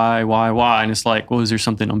wonder why, and it's like, well, is there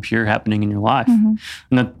something impure happening in your life? And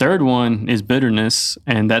the third one is bitterness,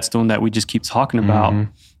 and that's the one that we just keep talking about,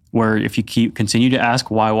 where if you continue to ask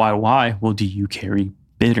why, well, do you carry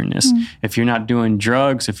bitterness? If you're not doing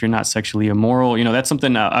drugs, if you're not sexually immoral, that's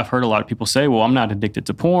something that I've heard a lot of people say, well, I'm not addicted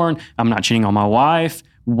to porn, I'm not cheating on my wife.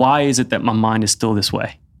 Why is it that my mind is still this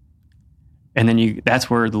way? And then that's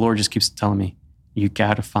where the Lord just keeps telling me, you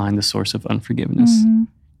got to find the source of unforgiveness.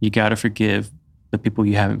 You got to forgive the people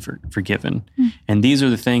you haven't forgiven. And these are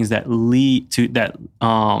the things that leave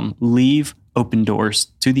open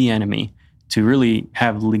doors to the enemy to really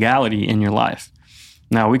have legality in your life.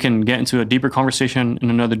 Now, we can get into a deeper conversation in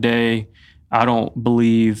another day. I don't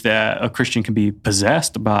believe that a Christian can be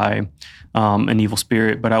possessed by an evil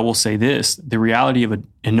spirit, but I will say this. The reality of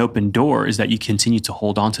an open door is that you continue to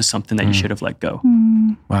hold on to something that you should have let go.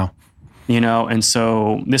 Wow. And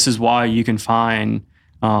so this is why you can find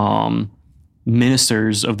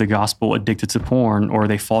ministers of the gospel addicted to porn, or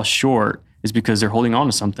they fall short, is because they're holding on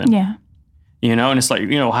to something. Yeah. And it's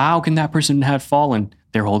like, how can that person have fallen?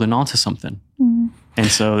 They're holding on to something. And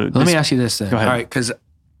so let me ask you this then. Go ahead. All right, because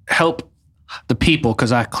help the people,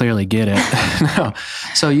 because I clearly get it. No.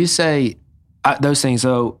 So you say those things.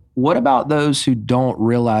 So what about those who don't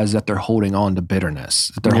realize that they're holding on to bitterness,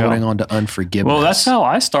 that they're holding on to unforgiveness? Well, that's how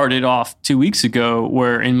I started off 2 weeks ago,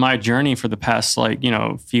 where in my journey for the past,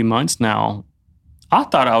 few months now, I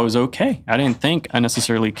thought I was okay. I didn't think I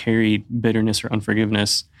necessarily carried bitterness or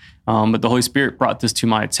unforgiveness. But the Holy Spirit brought this to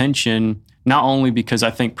my attention, not only because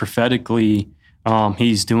I think prophetically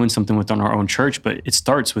he's doing something within our own church, but it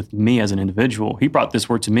starts with me as an individual. He brought this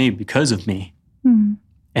word to me because of me.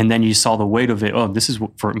 And then you saw the weight of it. Oh, this is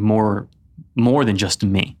for more than just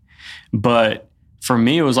me. But for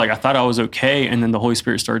me, it was like I thought I was okay. And then the Holy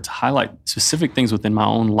Spirit started to highlight specific things within my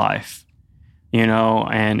own life,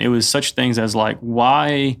 and it was such things as like,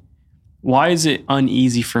 why is it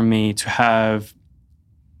uneasy for me to have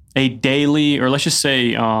a daily, or let's just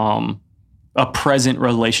say a present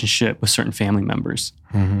relationship with certain family members?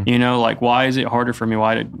 Why is it harder for me?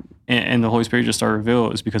 And the Holy Spirit just started to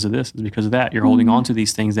reveal it's because of this, it's because of that. You're holding on to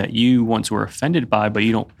these things that you once were offended by, but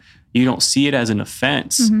you don't see it as an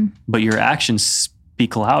offense, but your actions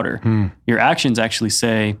speak louder. Your actions actually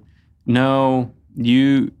say, no,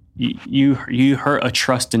 you hurt a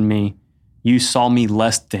trust in me. You saw me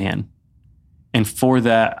less than. And for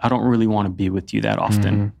that, I don't really want to be with you that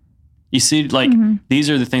often. You see, these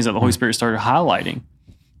are the things that the Holy Spirit started highlighting.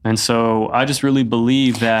 And so I just really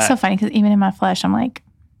believe that. It's so funny, because even in my flesh, I'm like,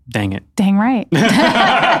 dang it. Dang right.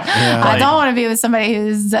 I don't want to be with somebody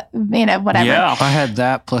who's, whatever. Yeah. I had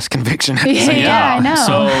that plus conviction. Yeah, I know.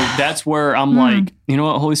 So that's where I'm like, you know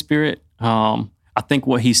what, Holy Spirit? I think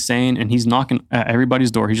what he's saying, and he's knocking at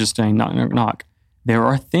everybody's door. He's just saying, knock, knock, knock. There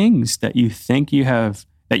are things that you think you have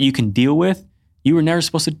that you can deal with. You were never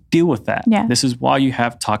supposed to deal with that. Yeah. This is why you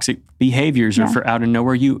have toxic behaviors, or for out of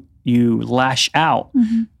nowhere you lash out.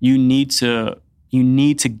 You need to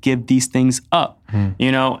give these things up.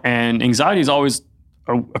 And anxiety is always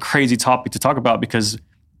a crazy topic to talk about, because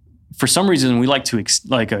for some reason we like to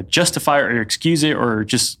justify or excuse it, or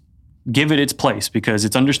just give it its place because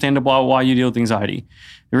it's understandable why you deal with anxiety.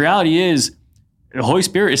 The reality is, the Holy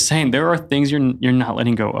Spirit is saying there are things you're not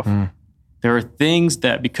letting go of. There are things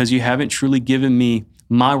that, because you haven't truly given me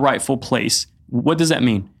my rightful place. What does that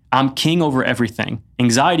mean? I'm king over everything.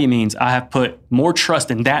 Anxiety means I have put more trust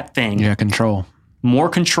in that thing. Yeah, control. More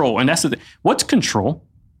control. And that's the thing. What's control?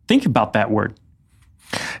 Think about that word.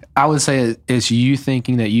 I would say it's you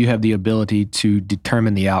thinking that you have the ability to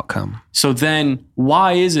determine the outcome. So then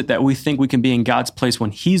why is it that we think we can be in God's place when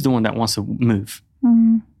he's the one that wants to move?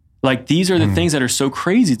 These are the things that are so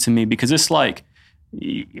crazy to me, because it's like,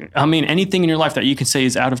 anything in your life that you can say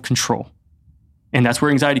is out of control. And that's where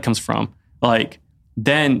anxiety comes from.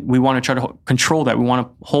 Then we want to try to control that. We want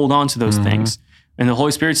to hold on to those things. And the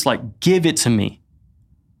Holy Spirit's like, give it to me.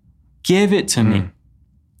 Give it to me.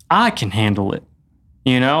 I can handle it.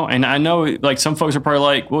 And I know some folks are probably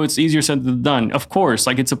like, well, it's easier said than done. Of course,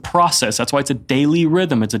 it's a process. That's why it's a daily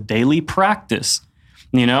rhythm. It's a daily practice,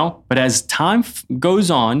 But as time goes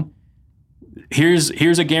on, here's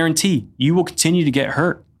a guarantee. You will continue to get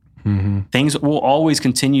hurt. Things will always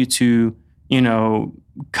continue to,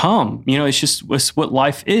 come. It's what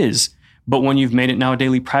life is. But when you've made it now a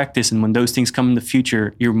daily practice, and when those things come in the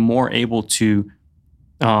future, you're more able to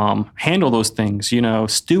handle those things,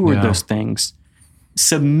 steward those things,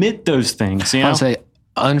 submit those things. I'd say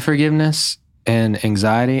unforgiveness and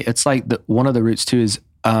anxiety. It's like one of the roots too is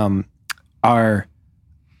our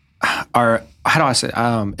how do I say?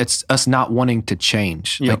 It's us not wanting to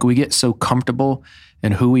change. Yep. We get so comfortable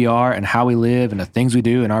in who we are and how we live and the things we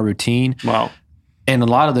do in our routine. Wow. And a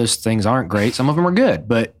lot of those things aren't great. Some of them are good,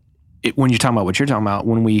 but when you're talking about what you're talking about,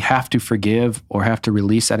 when we have to forgive or have to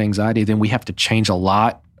release that anxiety, then we have to change a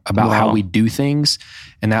lot about how we do things.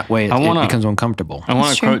 And that way it becomes uncomfortable. I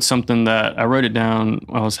want to quote something that I wrote it down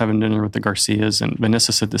while I was having dinner with the Garcias, and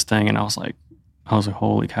Vanessa said this thing, and I was like,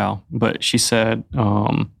 holy cow. But she said,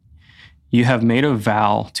 you have made a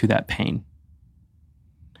vow to that pain,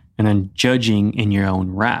 and then judging in your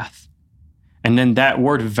own wrath. And then that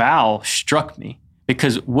word vow struck me,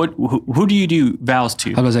 because who do you do vows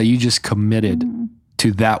to? I was like, you just committed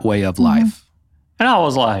to that way of life. And I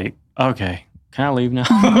was like, okay, can I leave now?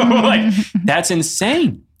 Like, that's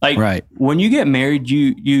insane. Like, when you get married,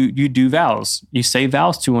 you do vows. You say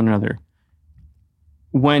vows to one another.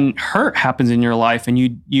 When hurt happens in your life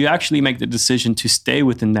and you actually make the decision to stay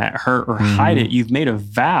within that hurt or hide it, you've made a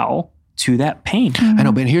vow to that pain. I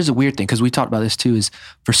know, but here's the weird thing, because we talked about this too, is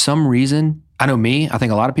for some reason, I know I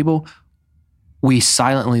think a lot of people, we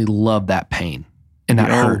silently love that pain and that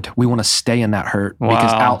hurt. We want to stay in that hurt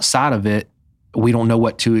because outside of it, we don't know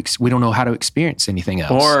we don't know how to experience anything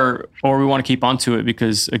else. Or we want to keep on to it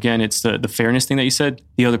because, again, it's the fairness thing that you said.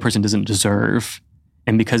 The other person doesn't deserve.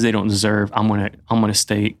 And because they don't deserve, I'm gonna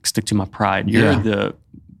stick to my pride. You're the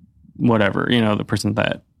whatever, the person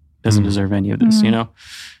that doesn't deserve any of this,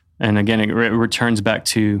 And again, it returns back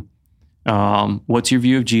to what's your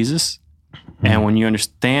view of Jesus? And when you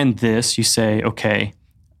understand this, you say, okay,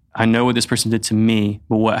 I know what this person did to me,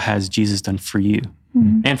 but what has Jesus done for you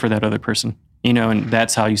and for that other person? And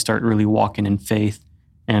that's how you start really walking in faith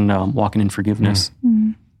and walking in forgiveness.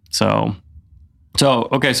 So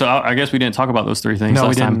I guess we didn't talk about those three things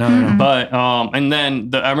last time. No. But, and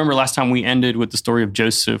then I remember last time we ended with the story of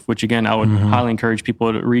Joseph, which again, I would highly encourage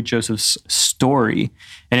people to read Joseph's story.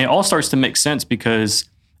 And it all starts to make sense because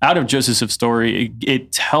out of Joseph's story,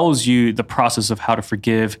 it tells you the process of how to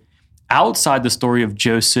forgive. Outside the story of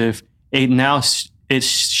Joseph, it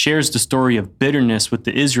shares the story of bitterness with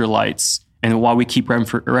the Israelites. And why we keep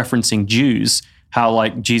referencing Jews, how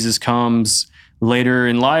like Jesus comes later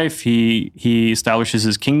in life, he establishes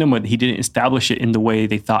his kingdom, but he didn't establish it in the way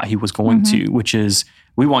they thought he was going to, which is,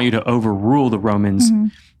 we want you to overrule the Romans.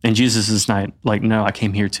 And Jesus is not like, no, I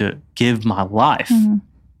came here to give my life.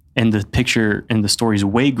 And the picture and the story is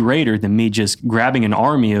way greater than me just grabbing an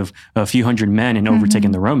army of a few hundred men and overtaking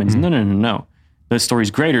the Romans. No. The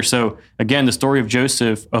story's greater. So again, the story of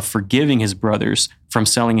Joseph of forgiving his brothers from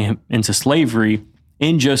selling him into slavery,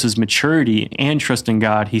 in Joseph's maturity and trust in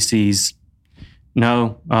God, he sees,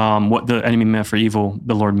 no, what the enemy meant for evil,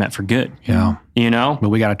 the Lord meant for good. Yeah. But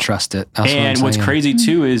we got to trust it. And what's crazy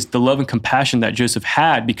too is the love and compassion that Joseph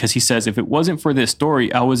had, because he says, if it wasn't for this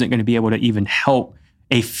story, I wasn't going to be able to even help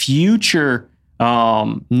a future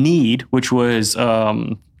need, which was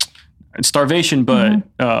starvation, but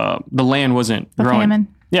the land wasn't growing.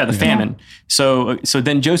 Famine. Yeah, the famine. So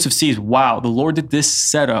then Joseph sees, wow, the Lord did this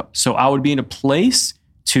setup, so I would be in a place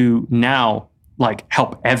to now like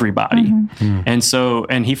help everybody.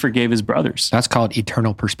 And he forgave his brothers. That's called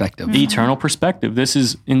eternal perspective. Eternal perspective. This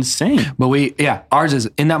is insane. But ours is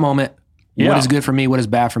in that moment, what is good for me? What is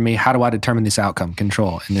bad for me? How do I determine this outcome?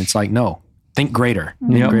 Control. And it's like, no, think greater.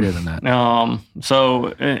 Think greater than that.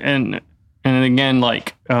 So, and again,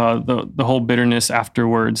 like the whole bitterness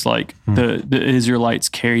afterwards, like the Israelites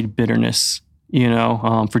carried bitterness,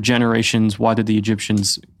 for generations. Why did the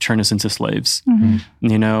Egyptians turn us into slaves? And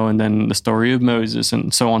then the story of Moses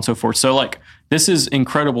and so on and so forth. So like, this is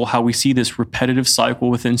incredible how we see this repetitive cycle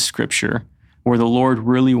within Scripture where the Lord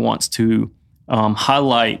really wants to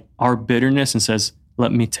highlight our bitterness and says,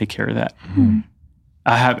 let me take care of that.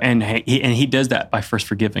 And he does that by first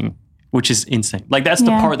forgiving, which is insane. Like that's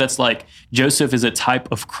the part that's like, Joseph is a type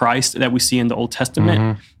of Christ that we see in the Old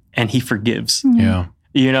Testament, and he forgives.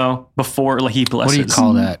 Before like he blesses. What do you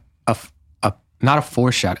call that? Not a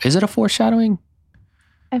foreshadow. Is it a foreshadowing?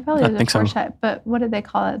 I probably is a foreshadow, but what do they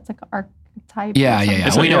call it? It's like an archetype. Yeah.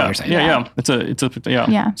 We know what you're saying. Yeah. It's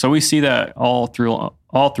So we see that all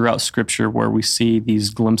throughout Scripture, where we see these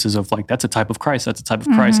glimpses of like, that's a type of Christ. That's a type of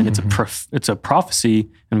Christ, and it's a prophecy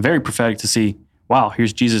and very prophetic to see. Wow,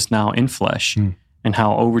 here's Jesus now in flesh, and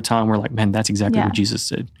how over time we're like, man, that's exactly what Jesus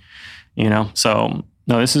did. So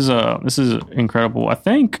no, this is incredible. I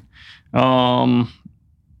think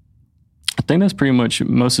that's pretty much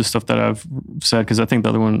most of the stuff that I've said, because I think the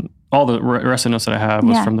other one, all the rest of the notes that I have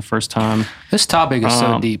was from the first time. This topic is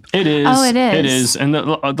so deep. It is. Oh, it is. It is. And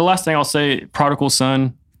the last thing I'll say, prodigal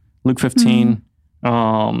son, Luke 15,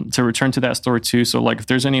 to return to that story too. So like, if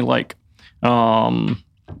there's any like Devo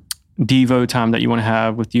time that you want to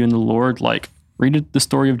have with you and the Lord, like read the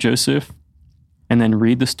story of Joseph, and then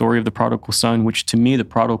read the story of the prodigal son, which to me, the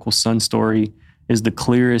prodigal son story is the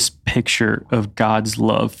clearest picture of God's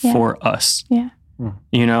love for us. Yeah.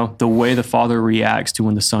 The way the father reacts to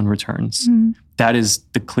when the son returns. That is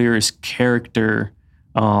the clearest character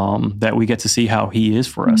that we get to see how he is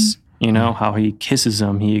for us. How he kisses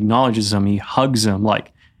him, he acknowledges him, he hugs him.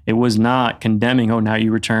 Like, it was not condemning, oh, now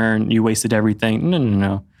you return, you wasted everything.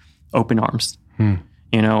 No. Open arms.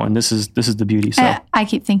 And this is the beauty. So I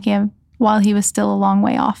keep thinking of while he was still a long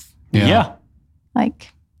way off. Yeah. Like,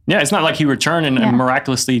 it's not like he returned and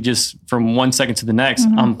miraculously just from 1 second to the next,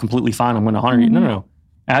 I'm completely fine, I'm going to honor you. No.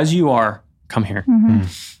 as you are, come here. Mm-hmm.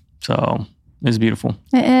 So it's beautiful.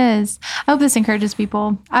 It is. I hope this encourages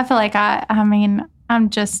people. I feel like I'm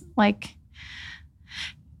just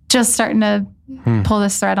starting to pull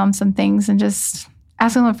this thread on some things and just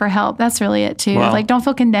asking them for help. That's really it too. Wow. Like, don't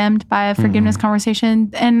feel condemned by a forgiveness conversation,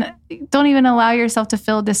 and don't even allow yourself to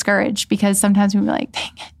feel discouraged, because sometimes we'll be like,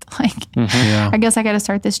 dang it. Like, I guess I got to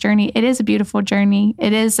start this journey. It is a beautiful journey.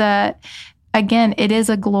 It is it is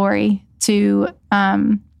a glory to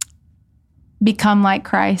become like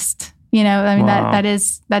Christ. You know, I mean, that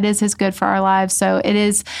is his good for our lives. So it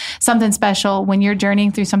is something special when you're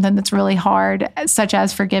journeying through something that's really hard, such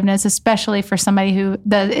as forgiveness, especially for somebody who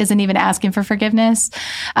isn't even asking for forgiveness.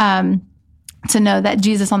 To know that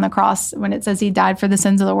Jesus on the cross, when it says he died for the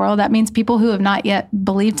sins of the world, that means people who have not yet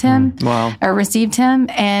believed him or received him.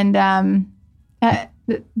 And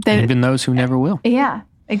even those who never will. Yeah,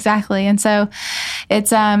 exactly. And so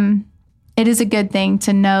it is a good thing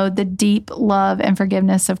to know the deep love and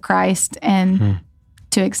forgiveness of Christ and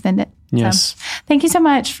to extend it. Yes. So, thank you so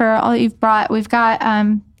much for all that you've brought. We've got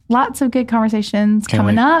lots of good conversations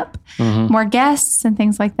coming up, more guests and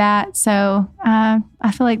things like that. So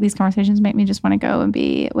I feel like these conversations make me just want to go and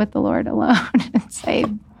be with the Lord alone and say,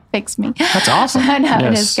 fix me. That's awesome. I know,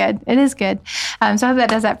 It is good. It is good. So I hope that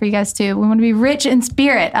does that for you guys too. We want to be rich in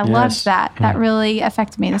spirit. I loved that. That really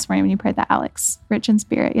affected me this morning when you prayed that, Alex. Rich in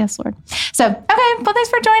spirit. Yes, Lord. So, okay. Well, thanks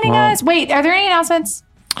for joining us. Wait, are there any announcements?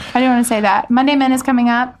 I do want to say that. Monday Men is coming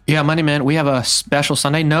up. Yeah, Monday Men. We have a special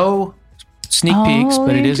Sunday. No sneak peeks,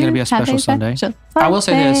 but it is going to be a special Sunday. I will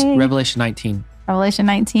say this, Revelation 19. Revelation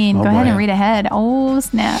 19. Go ahead and read ahead. Oh,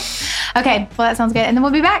 snap. Okay, well, that sounds good. And then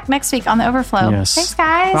we'll be back next week on The Overflow. Yes. Thanks,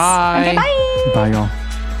 guys. Bye. Okay, bye. Bye, y'all.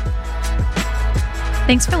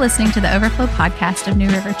 Thanks for listening to the Overflow podcast of New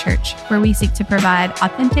River Church, where we seek to provide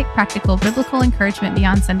authentic, practical, biblical encouragement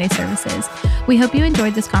beyond Sunday services. We hope you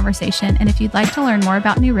enjoyed this conversation, and if you'd like to learn more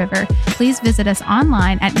about New River, please visit us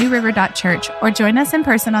online at newriver.church or join us in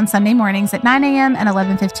person on Sunday mornings at 9 a.m. and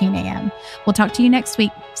 11:15 a.m. We'll talk to you next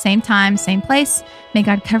week, same time, same place. May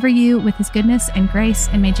God cover you with his goodness and grace,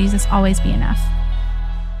 and may Jesus always be enough.